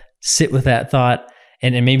breath, sit with that thought,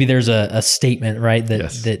 And maybe there's a statement, right,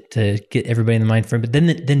 that to get everybody in the mind frame, but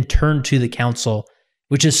then turn to the council,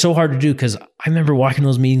 which is so hard to do because I remember walking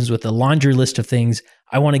those meetings with a laundry list of things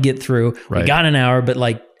I want to get through. Right. We got an hour, but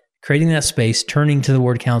like creating that space, turning to the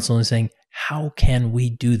ward council and saying, how can we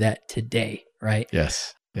do that today, right?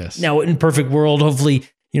 Yes. Now, in perfect world, hopefully,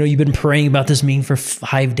 you've been praying about this meeting for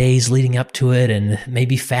 5 days leading up to it and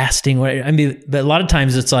maybe fasting. I mean, but a lot of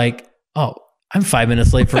times it's like, oh, I'm 5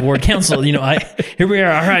 minutes late for ward council. Here we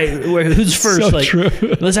are. All right. Who's first? So true.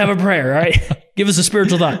 Let's have a prayer. All right. Give us a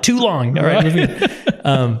spiritual thought. Too long. All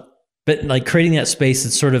right. But like creating that space,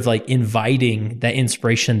 it's sort of like inviting that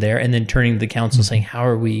inspiration there and then turning to the council saying, how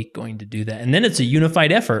are we going to do that? And then it's a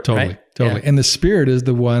unified effort. Totally. Right? Totally. Yeah. And the Spirit is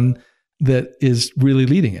the one that is really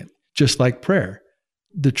leading it, just like prayer.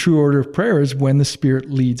 The true order of prayer is when the Spirit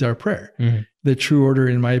leads our prayer. Mm-hmm. The true order,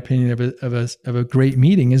 in my opinion, of a great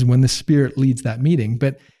meeting is when the Spirit leads that meeting.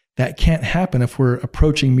 But that can't happen if we're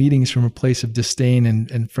approaching meetings from a place of disdain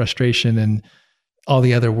and frustration and all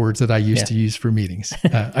the other words that I used to use for meetings.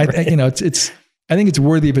 Right. I think it's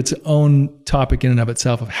worthy of its own topic in and of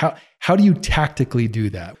itself of how do you tactically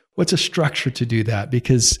do that? What's a structure to do that?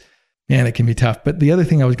 Because man, it can be tough. But the other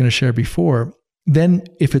thing I was going to share before, then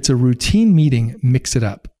if it's a routine meeting, mix it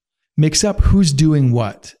up. Mix up who's doing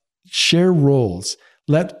what. Share roles.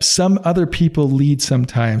 Let some other people lead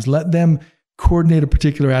sometimes. Let them coordinate a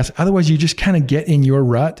particular aspect. Otherwise, you just kind of get in your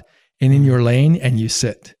rut and in your lane and you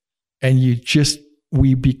sit. And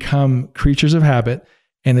we become creatures of habit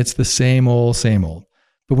and it's the same old.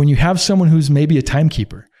 But when you have someone who's maybe a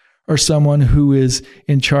timekeeper or someone who is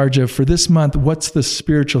in charge of, for this month, what's the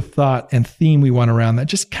spiritual thought and theme we want around that,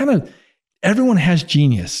 just kind of, everyone has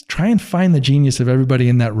genius. Try and find the genius of everybody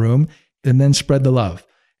in that room and then spread the love.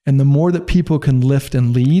 And the more that people can lift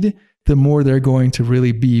and lead, the more they're going to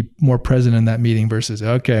really be more present in that meeting versus,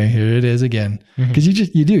 okay, here it is again. Because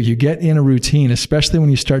you get in a routine, especially when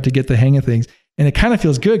you start to get the hang of things. And it kind of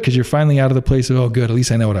feels good because you're finally out of the place of, oh, good, at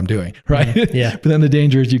least I know what I'm doing, right? Yeah. But then the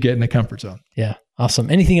danger is you get in a comfort zone. Yeah. Awesome.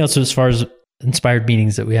 Anything else as far as inspired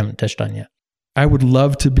meetings that we haven't touched on yet? I would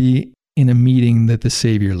love to be in a meeting that the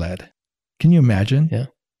Savior led. Can you imagine? Yeah.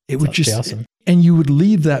 It would just be awesome. And you would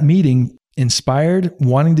leave that meeting inspired,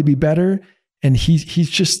 wanting to be better. And he's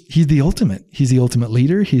the ultimate. He's the ultimate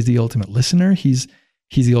leader. He's the ultimate listener. He's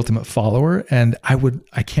the ultimate follower. And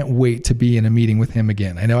I can't wait to be in a meeting with him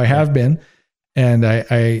again. I know I have been, and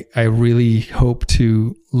I really hope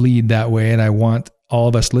to lead that way. And I want all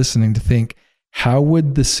of us listening to think, how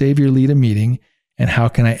would the Savior lead a meeting and how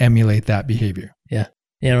can I emulate that behavior? Yeah.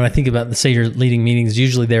 When I think about the Savior leading meetings,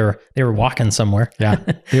 usually they were walking somewhere. Yeah,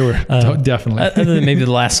 they were definitely. Other than maybe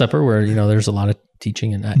the Last Supper, where there's a lot of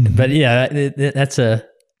teaching and that. But yeah, that's a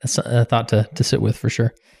thought to sit with for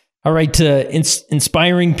sure. All right,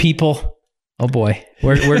 inspiring people. Oh boy,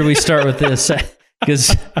 where do we start with this?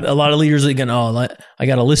 Because a lot of leaders are going, I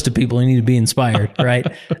got a list of people who need to be inspired, right?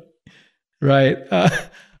 Right.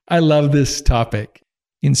 I love this topic.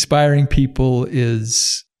 Inspiring people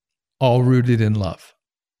is all rooted in love,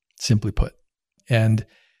 simply put. And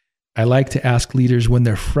I like to ask leaders when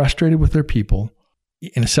they're frustrated with their people,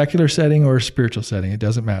 in a secular setting or a spiritual setting, it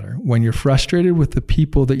doesn't matter. When you're frustrated with the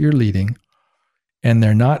people that you're leading and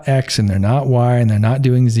they're not X and they're not Y and they're not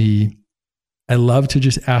doing Z, I love to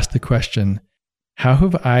just ask the question, how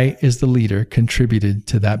have I, as the leader, contributed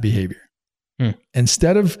to that behavior?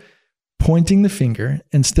 Instead of pointing the finger,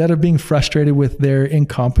 instead of being frustrated with their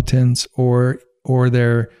incompetence or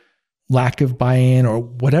their lack of buy-in or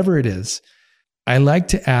whatever it is, I like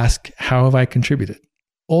to ask, how have I contributed?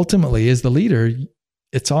 Ultimately, as the leader,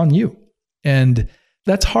 it's on you. And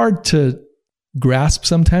that's hard to grasp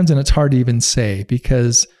sometimes, and it's hard to even say,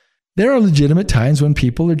 because there are legitimate times when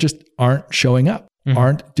people aren't showing up,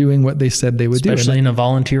 aren't doing what they said they would do. Especially in a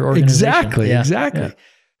volunteer organization. Exactly. Yeah.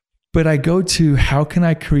 But I go to, how can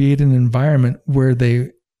I create an environment where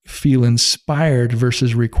they feel inspired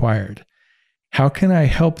versus required? How can I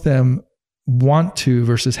help them want to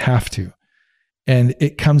versus have to? And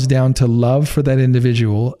it comes down to love for that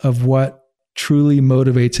individual of what truly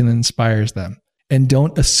motivates and inspires them. And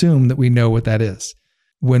don't assume that we know what that is.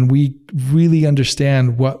 When we really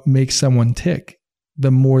understand what makes someone tick,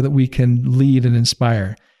 the more that we can lead and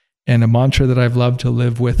inspire. And a mantra that I've loved to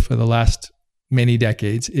live with for the last many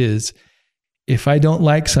decades is, if I don't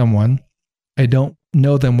like someone, I don't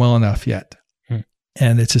know them well enough yet.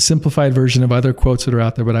 And it's a simplified version of other quotes that are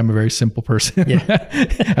out there, but I'm a very simple person.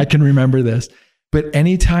 Yeah. I can remember this. But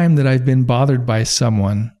anytime that I've been bothered by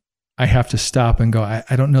someone, I have to stop and go,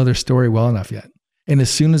 I don't know their story well enough yet. And as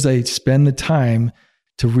soon as I spend the time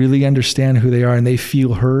to really understand who they are and they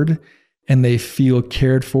feel heard and they feel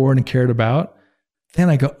cared for and cared about, then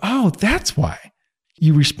I go, oh, that's why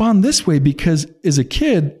you respond this way, because as a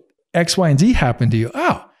kid, X, Y, and Z happened to you.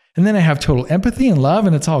 Oh, and then I have total empathy and love,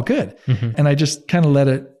 and it's all good. And I just kind of let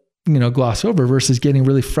it, gloss over, versus getting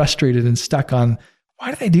really frustrated and stuck on, why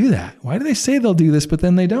do they do that? Why do they say they'll do this, but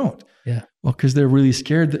then they don't? Yeah. Well, because they're really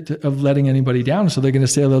scared of letting anybody down. So they're going to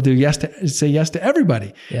say they'll say yes to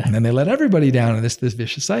everybody. Yeah. And then they let everybody down in this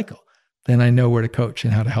vicious cycle. Then I know where to coach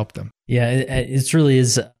and how to help them. Yeah. It really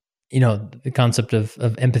is, the concept of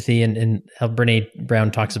empathy and how Brené Brown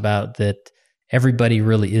talks about that everybody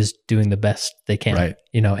really is doing the best they can, right.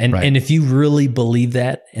 And if you really believe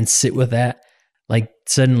that and sit with that, like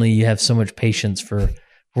suddenly you have so much patience for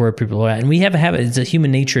where people are at. And we have a habit, it's a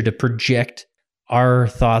human nature to project our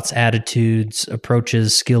thoughts, attitudes,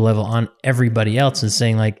 approaches, skill level on everybody else and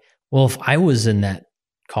saying like, well, if I was in that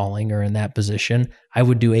calling or in that position, I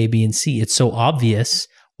would do A, B, and C. It's so obvious.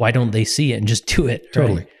 Why don't they see it and just do it?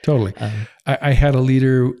 Totally. Right? Totally. I had a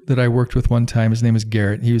leader that I worked with one time. His name is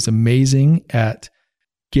Garrett. He was amazing at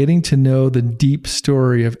getting to know the deep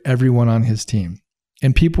story of everyone on his team.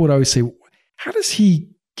 And people would always say, how does he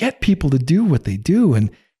get people to do what they do? And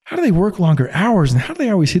how do they work longer hours? And how do they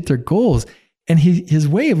always hit their goals? And his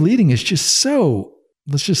way of leading is just so,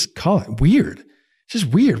 let's just call it weird. It's just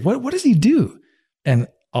weird. What does he do? And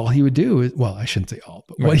all he would do is, well, I shouldn't say all,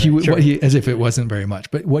 but what he, as if it wasn't very much,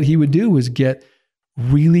 but what he would do was get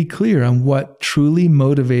really clear on what truly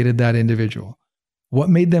motivated that individual, what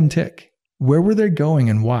made them tick, where were they going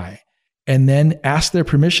and why, and then ask their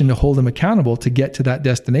permission to hold them accountable to get to that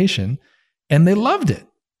destination. And they loved it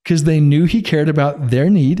because they knew he cared about their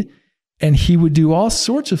need, and he would do all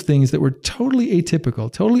sorts of things that were totally atypical,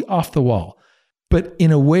 totally off the wall, but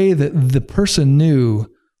in a way that the person knew,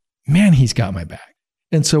 man, he's got my back.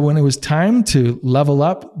 And so when it was time to level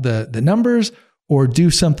up the numbers or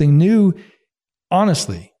do something new,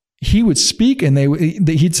 honestly, he would speak and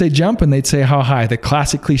he'd say jump and they'd say how high, the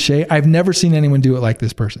classic cliche. I've never seen anyone do it like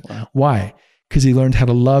this person. Wow. Why? Because he learned how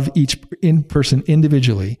to love each person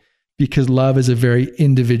individually, because love is a very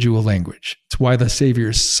individual language. It's why the Savior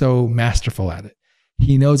is so masterful at it.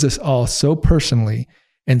 He knows us all so personally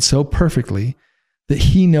and so perfectly that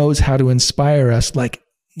he knows how to inspire us like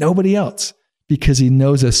nobody else, because he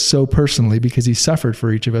knows us so personally, because he suffered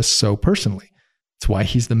for each of us so personally. It's why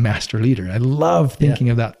he's the master leader. I love thinking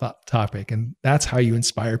of that topic, and that's how you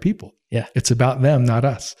inspire people. Yeah. It's about them, not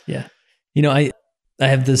us. Yeah. I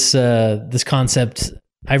have this concept.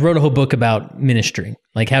 I wrote a whole book about ministering,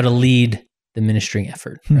 like how to lead the ministering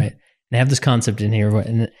effort, right? And I have this concept in here,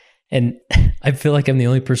 and I feel like I'm the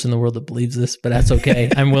only person in the world that believes this, but that's okay.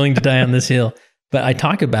 I'm willing to die on this hill. But I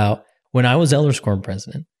talk about when I was Elders Quorum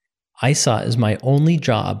president, I saw it as my only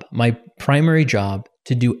job, my primary job,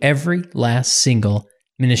 to do every last single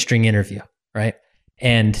ministering interview, right?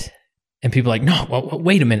 And people are like, no, well,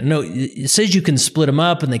 wait a minute. No, it says you can split them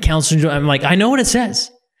up and the counselors. I'm like, I know what it says,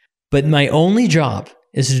 but my only job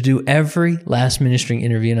is to do every last ministering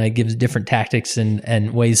interview. And I give different tactics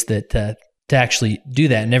and ways that to actually do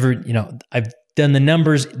that. Never, I've done the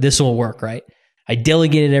numbers. This will work, right? I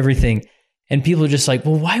delegated everything. And people are just like,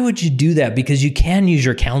 well, why would you do that? Because you can use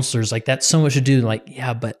your counselors. Like, that's so much to do. Like,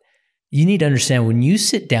 yeah, but you need to understand when you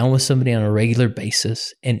sit down with somebody on a regular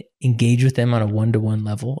basis and engage with them on a one-to-one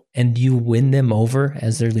level and you win them over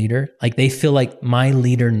as their leader, like they feel like my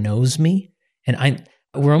leader knows me and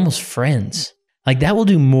we're almost friends. Like that will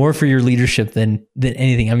do more for your leadership than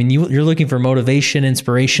anything. I mean, you're looking for motivation,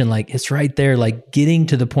 inspiration, like it's right there, like getting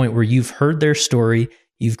to the point where you've heard their story,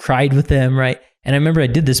 you've cried with them, right? And I remember I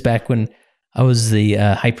did this back when I was the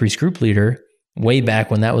high priest group leader, way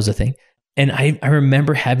back when that was a thing. And I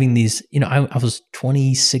remember having these, I was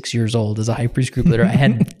 26 years old as a high priest group leader. I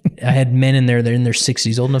had men in there, they're in their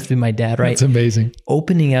 60s, old enough to be my dad, right? That's amazing.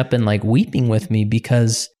 Opening up and like weeping with me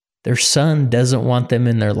because their son doesn't want them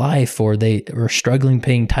in their life, or they were struggling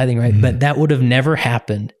paying tithing, right? Mm-hmm. But that would have never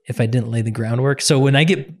happened if I didn't lay the groundwork. So when I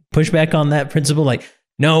get pushback on that principle, like,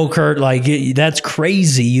 no, Kurt, like that's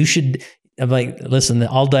crazy. You should, I'm like, listen,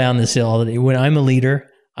 I'll die on this hill. When I'm a leader,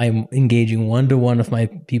 I'm engaging one-to-one with my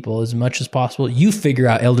people as much as possible. You figure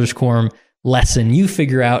out Elders Quorum lesson. You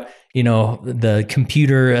figure out, the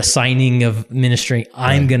computer assigning of ministry.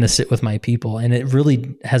 I'm going to sit with my people. And it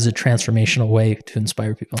really has a transformational way to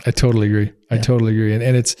inspire people. I totally agree. I totally agree.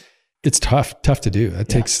 And it's tough to do. That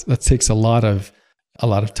takes a lot of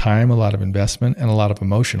time, a lot of investment, and a lot of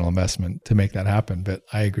emotional investment to make that happen. But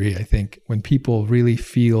I agree. I think when people really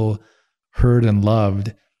feel heard and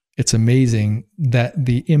loved, it's amazing that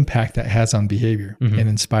the impact that has on behavior and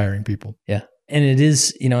inspiring people. Yeah. And it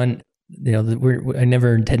is, I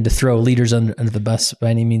never intend to throw leaders under the bus by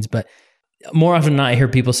any means, but more often than not, I hear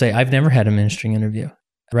people say, I've never had a ministering interview,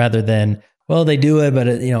 rather than, well, they do it,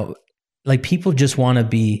 but like people just want to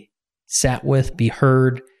be sat with, be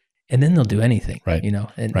heard, and then they'll do anything, right?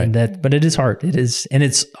 And that, but it is hard. It is, and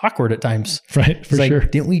it's awkward at times, right? For sure.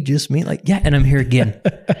 Didn't we just meet? Like, yeah, and I'm here again.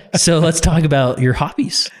 So let's talk about your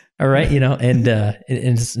hobbies. All right, and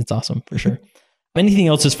it's awesome for sure. Anything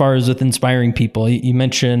else as far as with inspiring people? You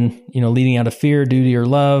mentioned, leading out of fear, duty, or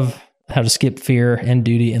love. How to skip fear and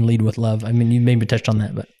duty and lead with love. I mean, you maybe touched on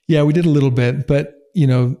that, but yeah, we did a little bit. But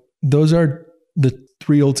those are the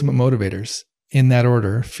three ultimate motivators in that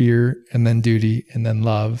order: fear, and then duty, and then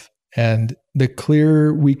love. And the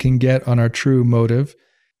clearer we can get on our true motive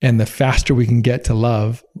and the faster we can get to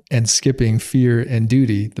love and skipping fear and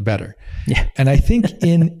duty, the better. Yeah. And I think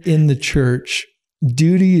in the church,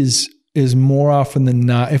 duty is more often than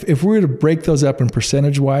not, if we were to break those up in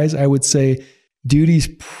percentage wise, I would say duty's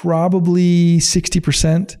probably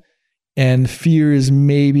 60% and fear is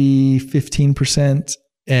maybe 15%.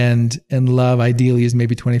 And love ideally is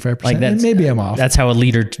maybe 25%. Like and maybe I'm off. That's how a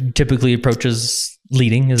leader typically approaches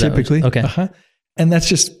leading. Is typically that okay? Uh-huh. And that's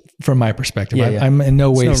just from my perspective. Yeah. I'm in no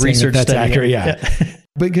way saying that's accurate. Yeah.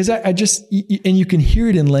 Because I just, and you can hear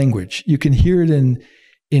it in language. You can hear it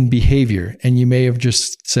in behavior. And you may have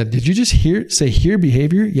just said, did you just hear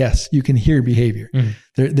behavior? Yes, you can hear behavior.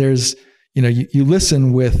 Mm-hmm. There's, you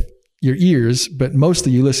listen with your ears, but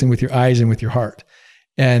mostly you listen with your eyes and with your heart.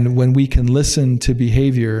 And when we can listen to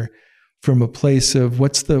behavior from a place of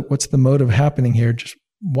what's the motive happening here, just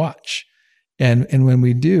watch. And when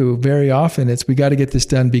we do, very often it's, we got to get this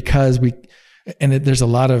done because there's a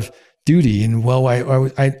lot of duty and, well,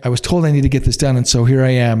 I was told I need to get this done. And so here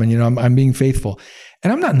I am. And, I'm being faithful,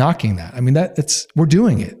 and I'm not knocking that. I mean, we're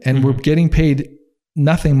doing it and mm-hmm. we're getting paid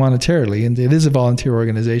nothing monetarily. And it is a volunteer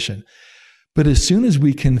organization. But as soon as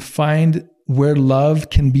we can find where love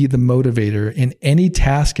can be the motivator in any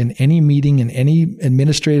task, in any meeting, in any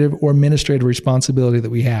administrative responsibility that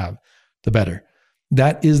we have, the better.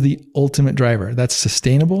 That is the ultimate driver. That's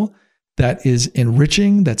sustainable. That is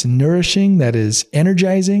enriching. That's nourishing. That is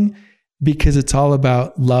energizing, because it's all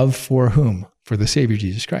about love for whom? For the Savior,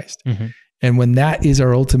 Jesus Christ. Mm-hmm. And when that is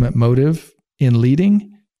our ultimate motive in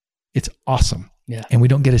leading, it's awesome. Yeah. And we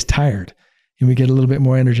don't get as tired. And we get a little bit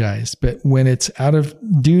more energized. But when it's out of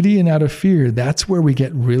duty and out of fear, that's where we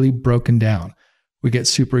get really broken down. We get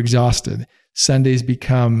super exhausted. Sundays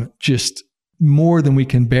become just more than we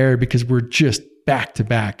can bear because we're just back to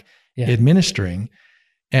back administering.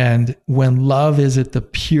 And when love is at the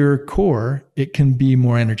pure core, it can be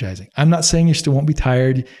more energizing. I'm not saying you still won't be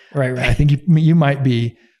tired. Right. I think you might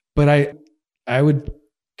be, but I would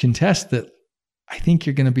contest that I think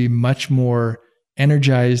you're going to be much more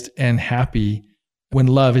energized and happy when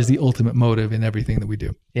love is the ultimate motive in everything that we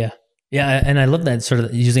do. Yeah. Yeah. And I love that, sort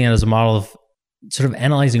of using it as a model of sort of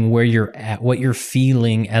analyzing where you're at, what you're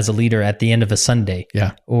feeling as a leader at the end of a Sunday.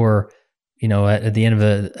 Yeah. Or, at the end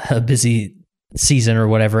of a busy season or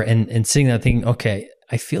whatever, and seeing that thing, okay,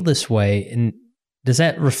 I feel this way. And does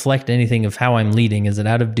that reflect anything of how I'm leading? Is it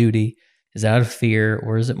out of duty? Is it out of fear?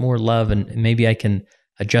 Or is it more love? And maybe I can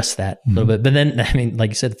adjust that a little bit. But then, I mean, like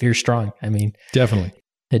you said, fear's strong. I mean, definitely.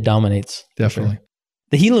 It dominates. Definitely. Sure.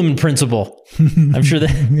 The Helaman principle. I'm sure that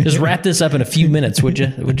just wrap this up in a few minutes, would you,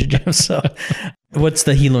 Jeff? So what's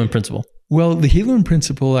the Helaman principle? Well, the Helaman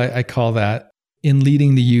principle, I call that in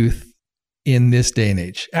leading the youth in this day and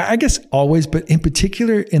age. I guess always, but in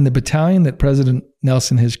particular in the battalion that President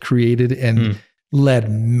Nelson has created and led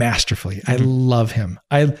masterfully. Mm-hmm. I love him.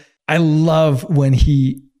 I love when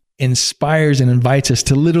he inspires and invites us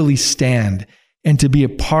to literally stand and to be a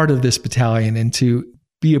part of this battalion and to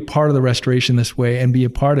be a part of the restoration this way and be a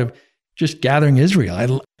part of just gathering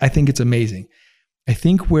Israel. I think it's amazing. I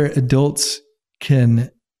think where adults can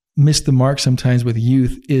miss the mark sometimes with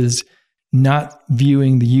youth is not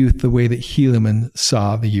viewing the youth the way that Helaman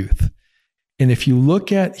saw the youth. And if you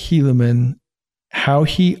look at Helaman, how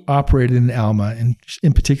he operated in Alma, and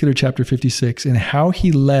in particular chapter 56, and how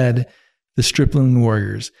he led the stripling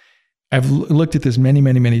warriors, I've looked at this many,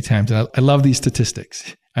 many, many times, and I love these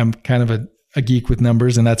statistics. I'm kind of a geek with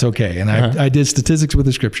numbers, and that's okay. And I did statistics with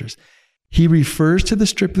the scriptures. He refers to the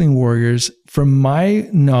stripling warriors, from my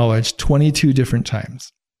knowledge, 22 different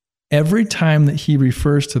times. Every time that he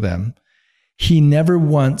refers to them, he never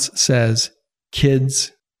once says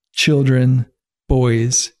kids, children,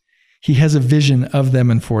 boys. He has a vision of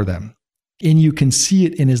them and for them. And you can see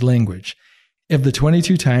it in his language. Of the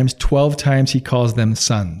 22 times, 12 times he calls them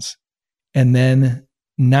sons. And then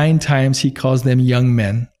 9 times he calls them young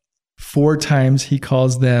men. 4 times he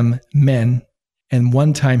calls them men. And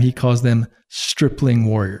 1 time he calls them stripling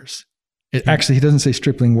warriors. Actually, he doesn't say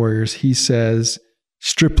stripling warriors. He says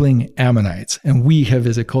stripling Ammonites. And we have,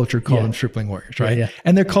 as a culture, called them stripling warriors, right? Yeah.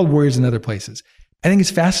 And they're called warriors in other places. I think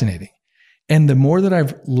it's fascinating. And the more that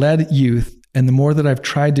I've led youth and the more that I've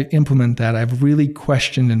tried to implement that, I've really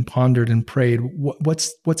questioned and pondered and prayed,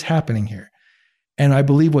 what's happening here? And I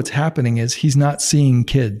believe what's happening is he's not seeing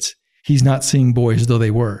kids. He's not seeing boys, though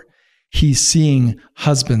they were. He's seeing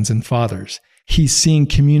husbands and fathers. He's seeing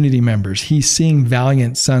community members. He's seeing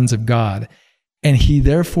valiant sons of God. And he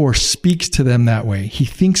therefore speaks to them that way. He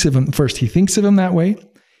thinks of them that way.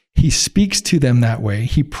 He speaks to them that way.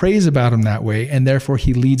 He prays about them that way. And therefore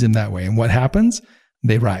he leads them that way. And what happens?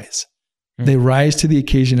 They rise. They rise to the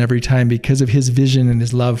occasion every time because of his vision and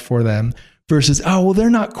his love for them versus, oh, well, they're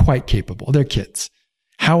not quite capable. They're kids.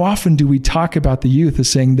 How often do we talk about the youth as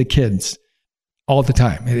saying the kids? All the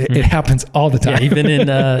time. It happens all the time. Yeah, even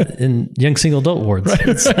in young single adult wards. Right,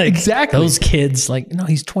 it's like exactly. Those kids, like, no,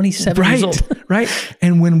 he's 27 years old. Right.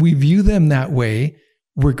 And when we view them that way,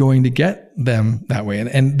 we're going to get them that way.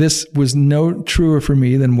 And this was no truer for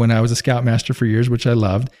me than when I was a scoutmaster for years, which I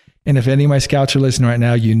loved. And if any of my scouts are listening right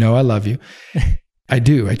now, you know I love you. I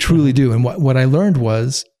do. I truly do. And what I learned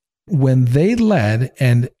was when they led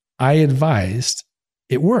and I advised,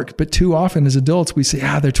 it worked. But too often as adults, we say,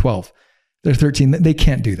 they're 12. They're 13. They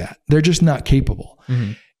can't do that. They're just not capable.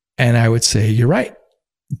 Mm-hmm. And I would say, you're right.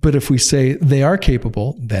 But if we say they are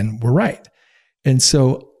capable, then we're right. And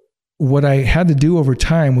so what I had to do over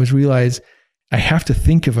time was realize I have to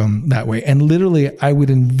think of them that way. And literally, I would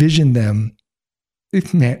envision them.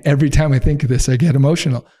 Man, every time I think of this, I get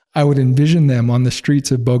emotional. I would envision them on the streets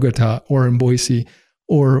of Bogota or in Boise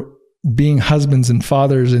or being husbands and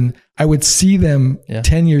fathers. And I would see them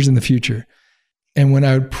 10 years in the future. And when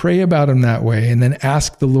I would pray about them that way and then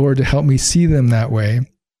ask the Lord to help me see them that way,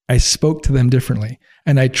 I spoke to them differently.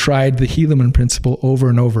 And I tried the Helaman principle over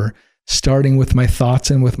and over, starting with my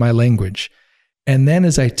thoughts and with my language. And then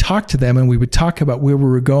as I talked to them and we would talk about where we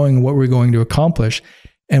were going and what we were going to accomplish,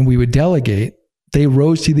 and we would delegate, they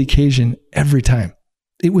rose to the occasion every time.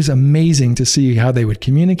 It was amazing to see how they would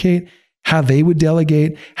communicate, how they would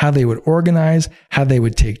delegate, how they would organize, how they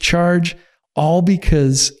would take charge, all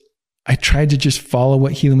because I tried to just follow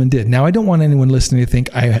what Helaman did. Now, I don't want anyone listening to think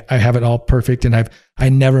I have it all perfect and I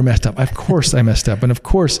never messed up. Of course I messed up. And of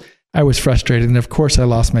course I was frustrated. And of course I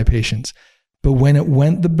lost my patience. But when it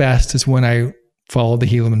went the best is when I followed the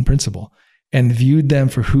Helaman principle and viewed them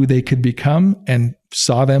for who they could become and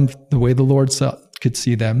saw them the way the Lord could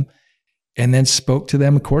see them, and then spoke to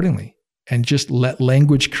them accordingly and just let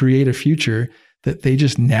language create a future that they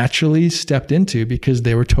just naturally stepped into because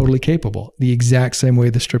they were totally capable, the exact same way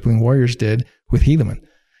the stripling warriors did with Helaman.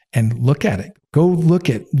 And look at it. Go look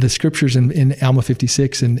at the scriptures in Alma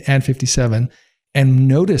 56 and 57 and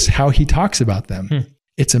notice how he talks about them.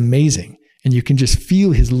 It's amazing. And you can just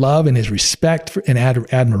feel his love and his respect and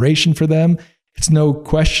admiration for them. It's no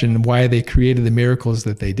question why they created the miracles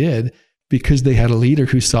that they did, because they had a leader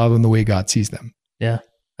who saw them the way God sees them. Yeah.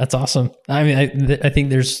 That's awesome. I mean, I think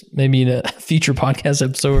there's maybe a future podcast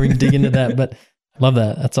episode where we can dig into that, but love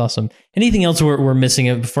that. That's awesome. Anything else we're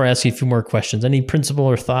missing before I ask you a few more questions? Any principle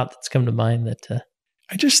or thought that's come to mind that?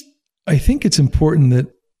 I think it's important that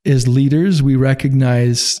as leaders, we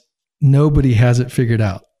recognize nobody has it figured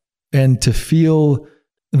out. And to feel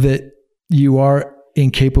that you are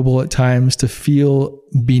incapable at times, to feel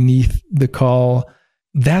beneath the call,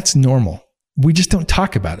 that's normal. We just don't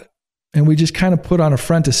talk about it. And we just kind of put on a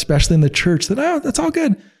front, especially in the church, that, that's all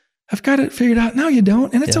good. I've got it figured out. No, you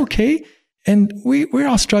don't. And it's okay. And we're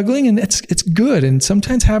all struggling and it's good. And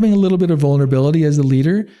sometimes having a little bit of vulnerability as a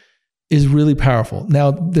leader is really powerful.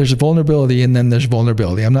 Now, there's vulnerability and then there's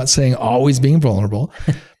vulnerability. I'm not saying always being vulnerable,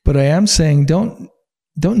 but I am saying don't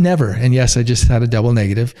never, and yes, I just had a double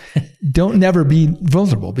negative, don't never be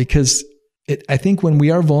vulnerable, because I think when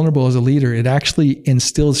we are vulnerable as a leader, it actually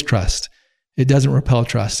instills trust. It doesn't repel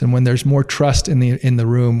trust. And when there's more trust in the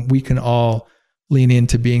room, we can all lean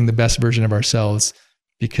into being the best version of ourselves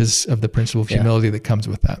because of the principle of humility that comes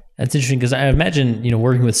with that. That's interesting, because I imagine,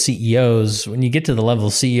 working with CEOs, when you get to the level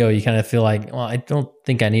of CEO, you kind of feel like, well, I don't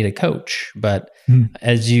think I need a coach. But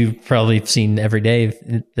as you've probably seen every day,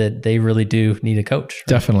 that they really do need a coach. Right?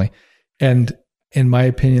 Definitely. And in my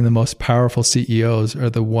opinion, the most powerful CEOs are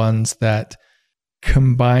the ones that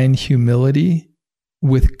combine humility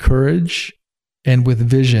with courage and with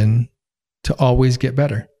vision to always get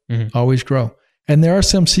better, always grow. And there are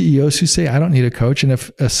some CEOs who say, I don't need a coach. And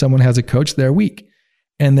if someone has a coach, they're weak.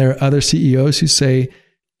 And there are other CEOs who say,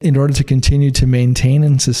 in order to continue to maintain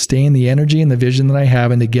and sustain the energy and the vision that I have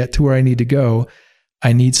and to get to where I need to go,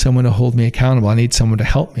 I need someone to hold me accountable. I need someone to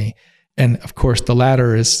help me. And of course, the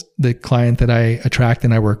latter is the client that I attract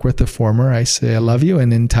and I work with. The former, I say, I love you.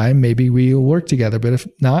 And in time, maybe we'll work together. But if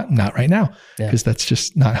not right now, because that's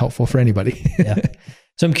just not helpful for anybody.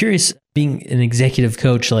 So I'm curious, being an executive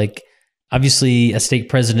coach, like obviously a stake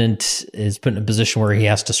president is put in a position where he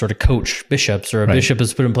has to sort of coach bishops, or a bishop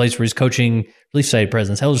is put in place where he's coaching Relief Society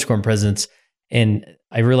presidents, Elders Quorum presidents. And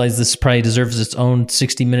I realize this probably deserves its own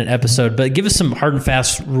 60-minute episode, but give us some hard and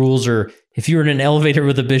fast rules, or if you were in an elevator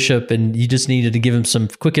with a bishop and you just needed to give him some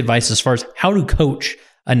quick advice as far as how to coach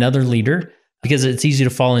another leader, because it's easy to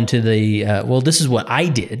fall into the, well, this is what I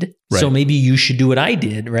did, so maybe you should do what I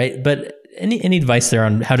did, right? But any advice there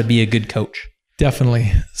on how to be a good coach?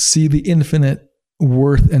 Definitely. See the infinite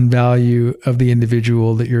worth and value of the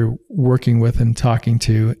individual that you're working with and talking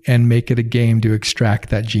to, and make it a game to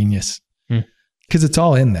extract that genius. Because it's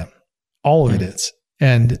all in them. All of it is.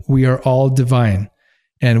 And we are all divine,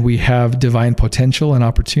 and we have divine potential and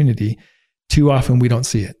opportunity. Too often we don't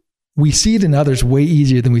see it. We see it in others way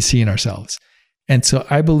easier than we see in ourselves. And so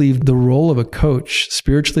I believe the role of a coach,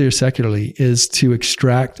 spiritually or secularly, is to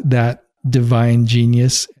extract that divine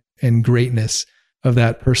genius and greatness of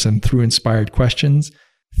that person through inspired questions,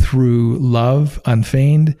 through love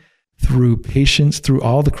unfeigned, through patience, through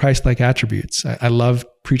all the Christ-like attributes. I love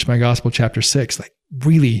Preach My Gospel chapter 6, like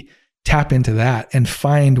really tap into that and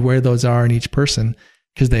find where those are in each person,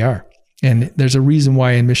 because they are. And there's a reason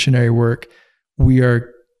why in missionary work, we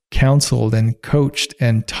are counseled and coached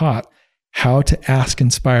and taught how to ask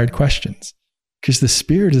inspired questions, because the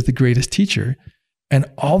Spirit is the greatest teacher. And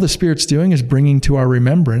all the Spirit's doing is bringing to our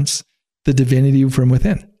remembrance the divinity from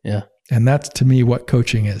within. Yeah. And that's, to me, what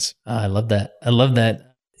coaching is. I love that. I love that.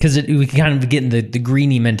 Because we can kind of get in the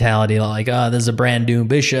greenie mentality, like, there's a brand new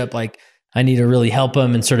bishop, like I need to really help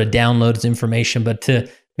him and sort of download his information, but to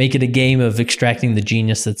make it a game of extracting the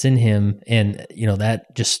genius that's in him. And,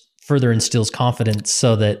 that just further instills confidence,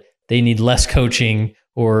 so that they need less coaching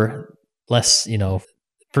or less,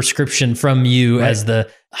 prescription from you as the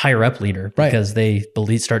higher up leader, because they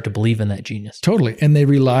start to believe in that genius. Totally. And they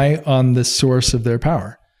rely on the source of their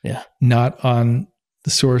power. Yeah. Not on the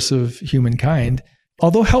source of humankind.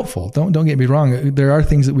 Although helpful, don't get me wrong. There are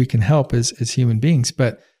things that we can help as human beings,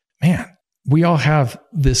 but man, we all have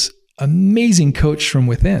this amazing coach from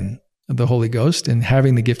within, the Holy Ghost, and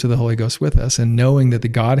having the gift of the Holy Ghost with us, and knowing that the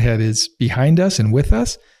Godhead is behind us and with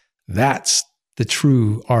us. That's the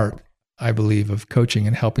true art, I believe, of coaching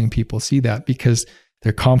and helping people see that, because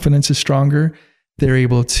their confidence is stronger. They're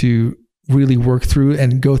able to really work through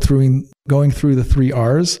and going through the 3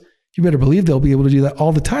 R's. You better believe they'll be able to do that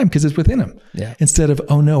all the time, because it's within them. Yeah. Instead of,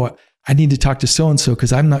 oh no, I need to talk to so-and-so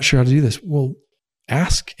because I'm not sure how to do this. Well,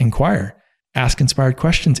 ask, inquire, ask inspired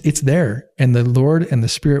questions. It's there. And the Lord and the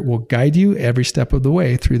Spirit will guide you every step of the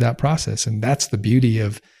way through that process. And that's the beauty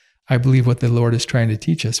of, I believe, what the Lord is trying to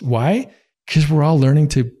teach us. Why? Because we're all learning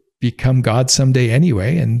to become God someday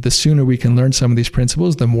anyway. And the sooner we can learn some of these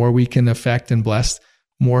principles, the more we can affect and bless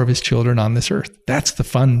more of His children on this earth. That's the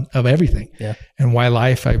fun of everything. Yeah. And why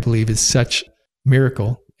life, I believe, is such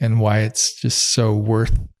miracle, and why it's just so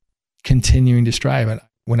worth continuing to strive. And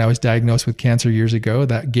when I was diagnosed with cancer years ago,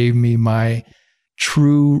 that gave me my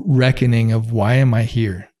true reckoning of, why am I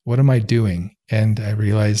here? What am I doing? And I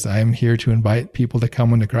realized I'm here to invite people to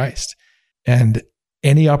come unto Christ. And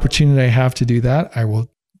any opportunity I have to do that, I will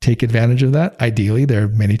take advantage of that. Ideally, there are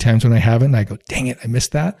many times when I haven't, and I go, dang it, I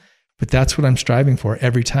missed that. But that's what I'm striving for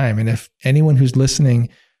every time. And if anyone who's listening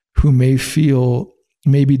who may feel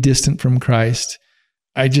maybe distant from Christ,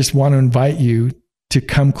 I just want to invite you to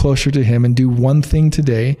come closer to Him and do one thing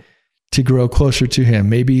today to grow closer to Him.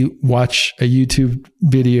 Maybe watch a YouTube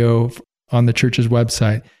video on the church's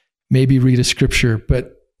website, maybe read a scripture,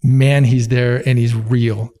 but man, He's there and He's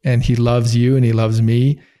real, and He loves you and He loves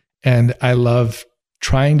me. And I love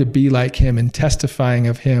trying to be like Him and testifying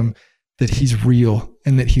of Him, that He's real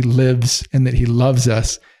and that He lives and that He loves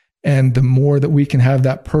us. And the more that we can have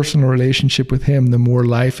that personal relationship with Him, the more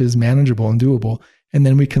life is manageable and doable. And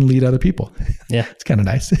then we can lead other people. Yeah. It's kind of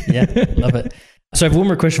nice. Yeah. Love it. So I have one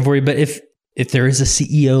more question for you, but if there is a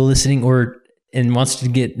CEO listening and wants to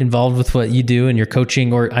get involved with what you do and your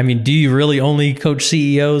coaching, or, I mean, do you really only coach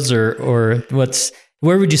CEOs, or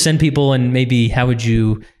where would you send people, and maybe how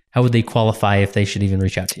would they qualify if they should even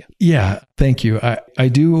reach out to you? Yeah, thank you. I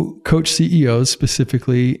do coach CEOs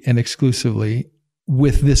specifically and exclusively,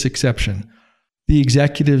 with this exception. The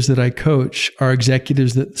executives that I coach are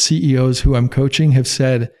executives that CEOs who I'm coaching have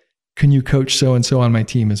said, can you coach so-and-so on my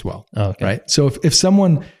team as well? Oh, okay. Right. So if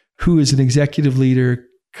someone who is an executive leader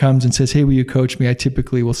comes and says, hey, will you coach me? I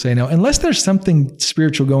typically will say no, unless there's something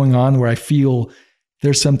spiritual going on where I feel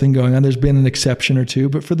there's something going on. There's been an exception or two,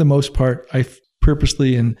 but for the most part, I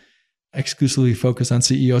purposely and exclusively focus on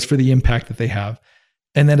CEOs for the impact that they have.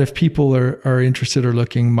 And then if people are interested or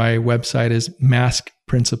looking, my website is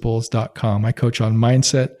maskprinciples.com. I coach on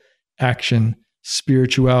mindset, action,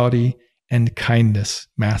 spirituality, and kindness.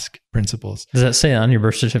 Mask Principles. Does that say on your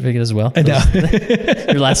birth certificate as well? No.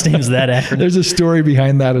 Your last name is that acronym? There's a story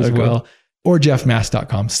behind that as well. Or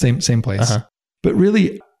jeffmask.com, same place. Uh-huh. But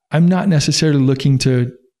really, I'm not necessarily looking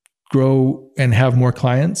to grow and have more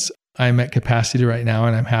clients. I'm at capacity right now,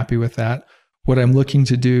 and I'm happy with that. What I'm looking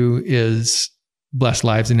to do is bless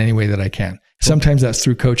lives in any way that I can. Sometimes that's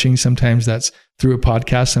through coaching. Sometimes that's through a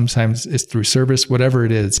podcast. Sometimes it's through service, whatever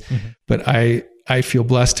it is. Mm-hmm. But I feel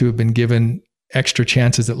blessed to have been given extra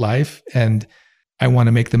chances at life, and I want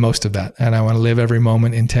to make the most of that. And I want to live every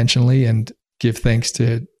moment intentionally and give thanks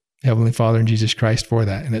to Heavenly Father and Jesus Christ for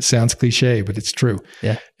that. And it sounds cliche, but it's true.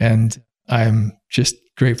 Yeah. And I'm just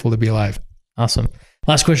grateful to be alive. Awesome.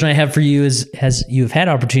 Last question I have for you is, as you've had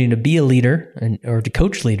opportunity to be a leader or to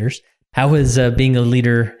coach leaders, how has being a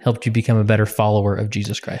leader helped you become a better follower of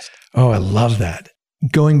Jesus Christ? Oh, I love that.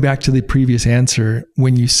 Going back to the previous answer,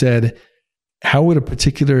 when you said, how would a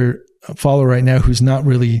particular follower right now who's not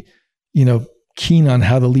really, keen on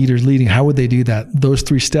how the leader's leading, how would they do that? Those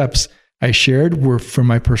 3 steps I shared were from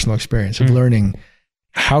my personal experience of learning,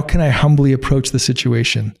 how can I humbly approach the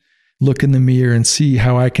situation, look in the mirror and see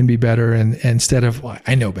how I can be better, and instead of, well,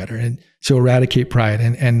 I know better. And so eradicate pride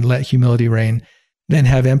and let humility reign. Then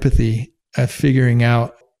have empathy of figuring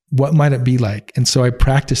out what might it be like. And so I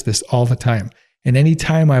practiced this all the time. And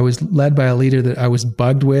anytime I was led by a leader that I was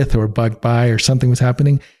bugged with or bugged by or something was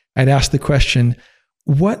happening, I'd ask the question,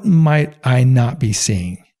 what might I not be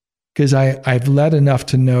seeing? Because I've led enough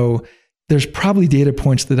to know there's probably data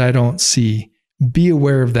points that I don't see. Be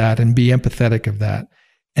aware of that and be empathetic of that.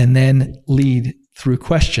 And then lead through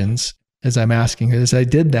questions as I'm asking. As I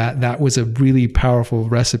did that, that was a really powerful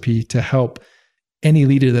recipe to help any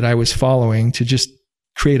leader that I was following to just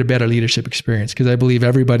create a better leadership experience. Because I believe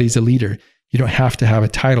everybody's a leader. You don't have to have a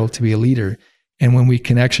title to be a leader. And when we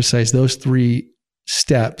can exercise those 3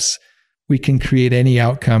 steps, we can create any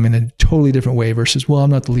outcome in a totally different way versus, well,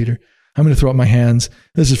 I'm not the leader. I'm going to throw up my hands.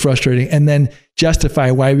 This is frustrating. And then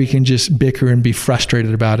justify why we can just bicker and be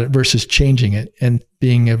frustrated about it versus changing it and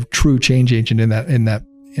being a true change agent in that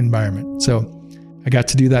environment. So I got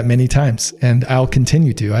to do that many times, and I'll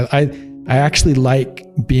continue to. I actually like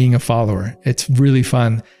being a follower. It's really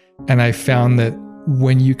fun. And I found that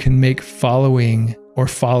when you can make following or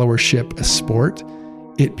followership a sport,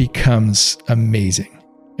 it becomes amazing.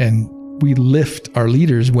 And we lift our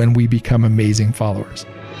leaders when we become amazing followers.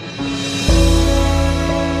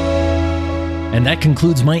 And that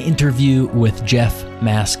concludes my interview with Jeff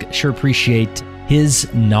Mask. Sure appreciate his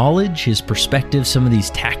knowledge, his perspective, some of these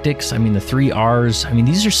tactics. The 3 R's.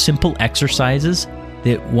 These are simple exercises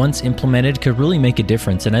that once implemented could really make a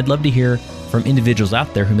difference. And I'd love to hear from individuals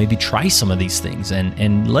out there who maybe try some of these things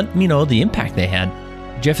and let me know the impact they had.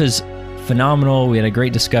 Jeff is phenomenal. We had a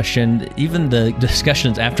great discussion. Even the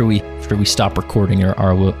discussions after we stop recording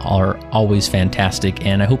are always fantastic.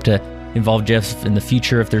 And I hope to involve Jeff in the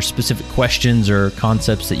future. If there's specific questions or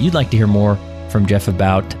concepts that you'd like to hear more from Jeff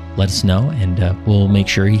about, let us know, and we'll make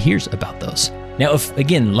sure he hears about those. Now, if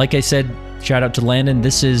again, like I said, shout out to Landon.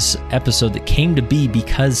 This is an episode that came to be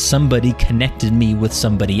because somebody connected me with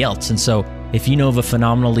somebody else. And so if you know of a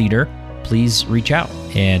phenomenal leader, please reach out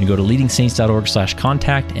and go to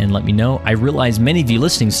leadingsaints.org/contact and let me know. I realize many of you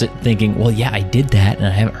listening thinking, well, yeah, I did that and I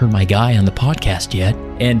haven't heard my guy on the podcast yet.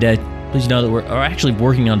 And please know that we're actually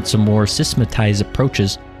working on some more systematized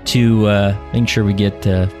approaches to making sure we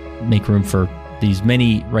make room for these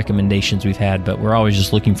many recommendations we've had, but we're always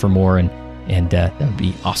just looking for more, and that would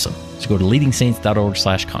be awesome. So go to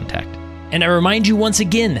leadingsaints.org/contact. And I remind you once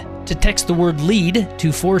again to text the word LEAD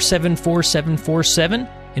to 474747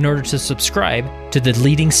 in order to subscribe to the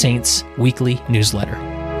Leading Saints weekly newsletter.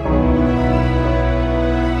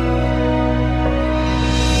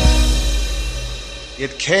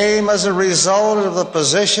 It came as a result of the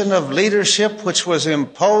position of leadership which was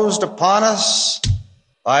imposed upon us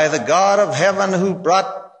by the God of heaven, who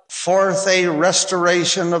brought forth a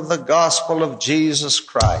restoration of the gospel of Jesus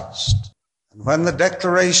Christ. And when the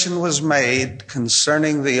declaration was made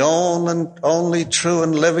concerning the only true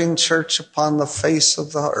and living church upon the face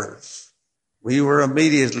of the earth, we were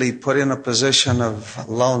immediately put in a position of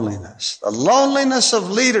loneliness, the loneliness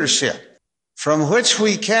of leadership, from which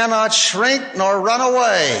we cannot shrink nor run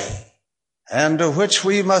away, and to which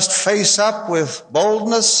we must face up with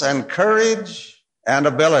boldness and courage and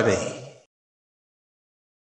ability.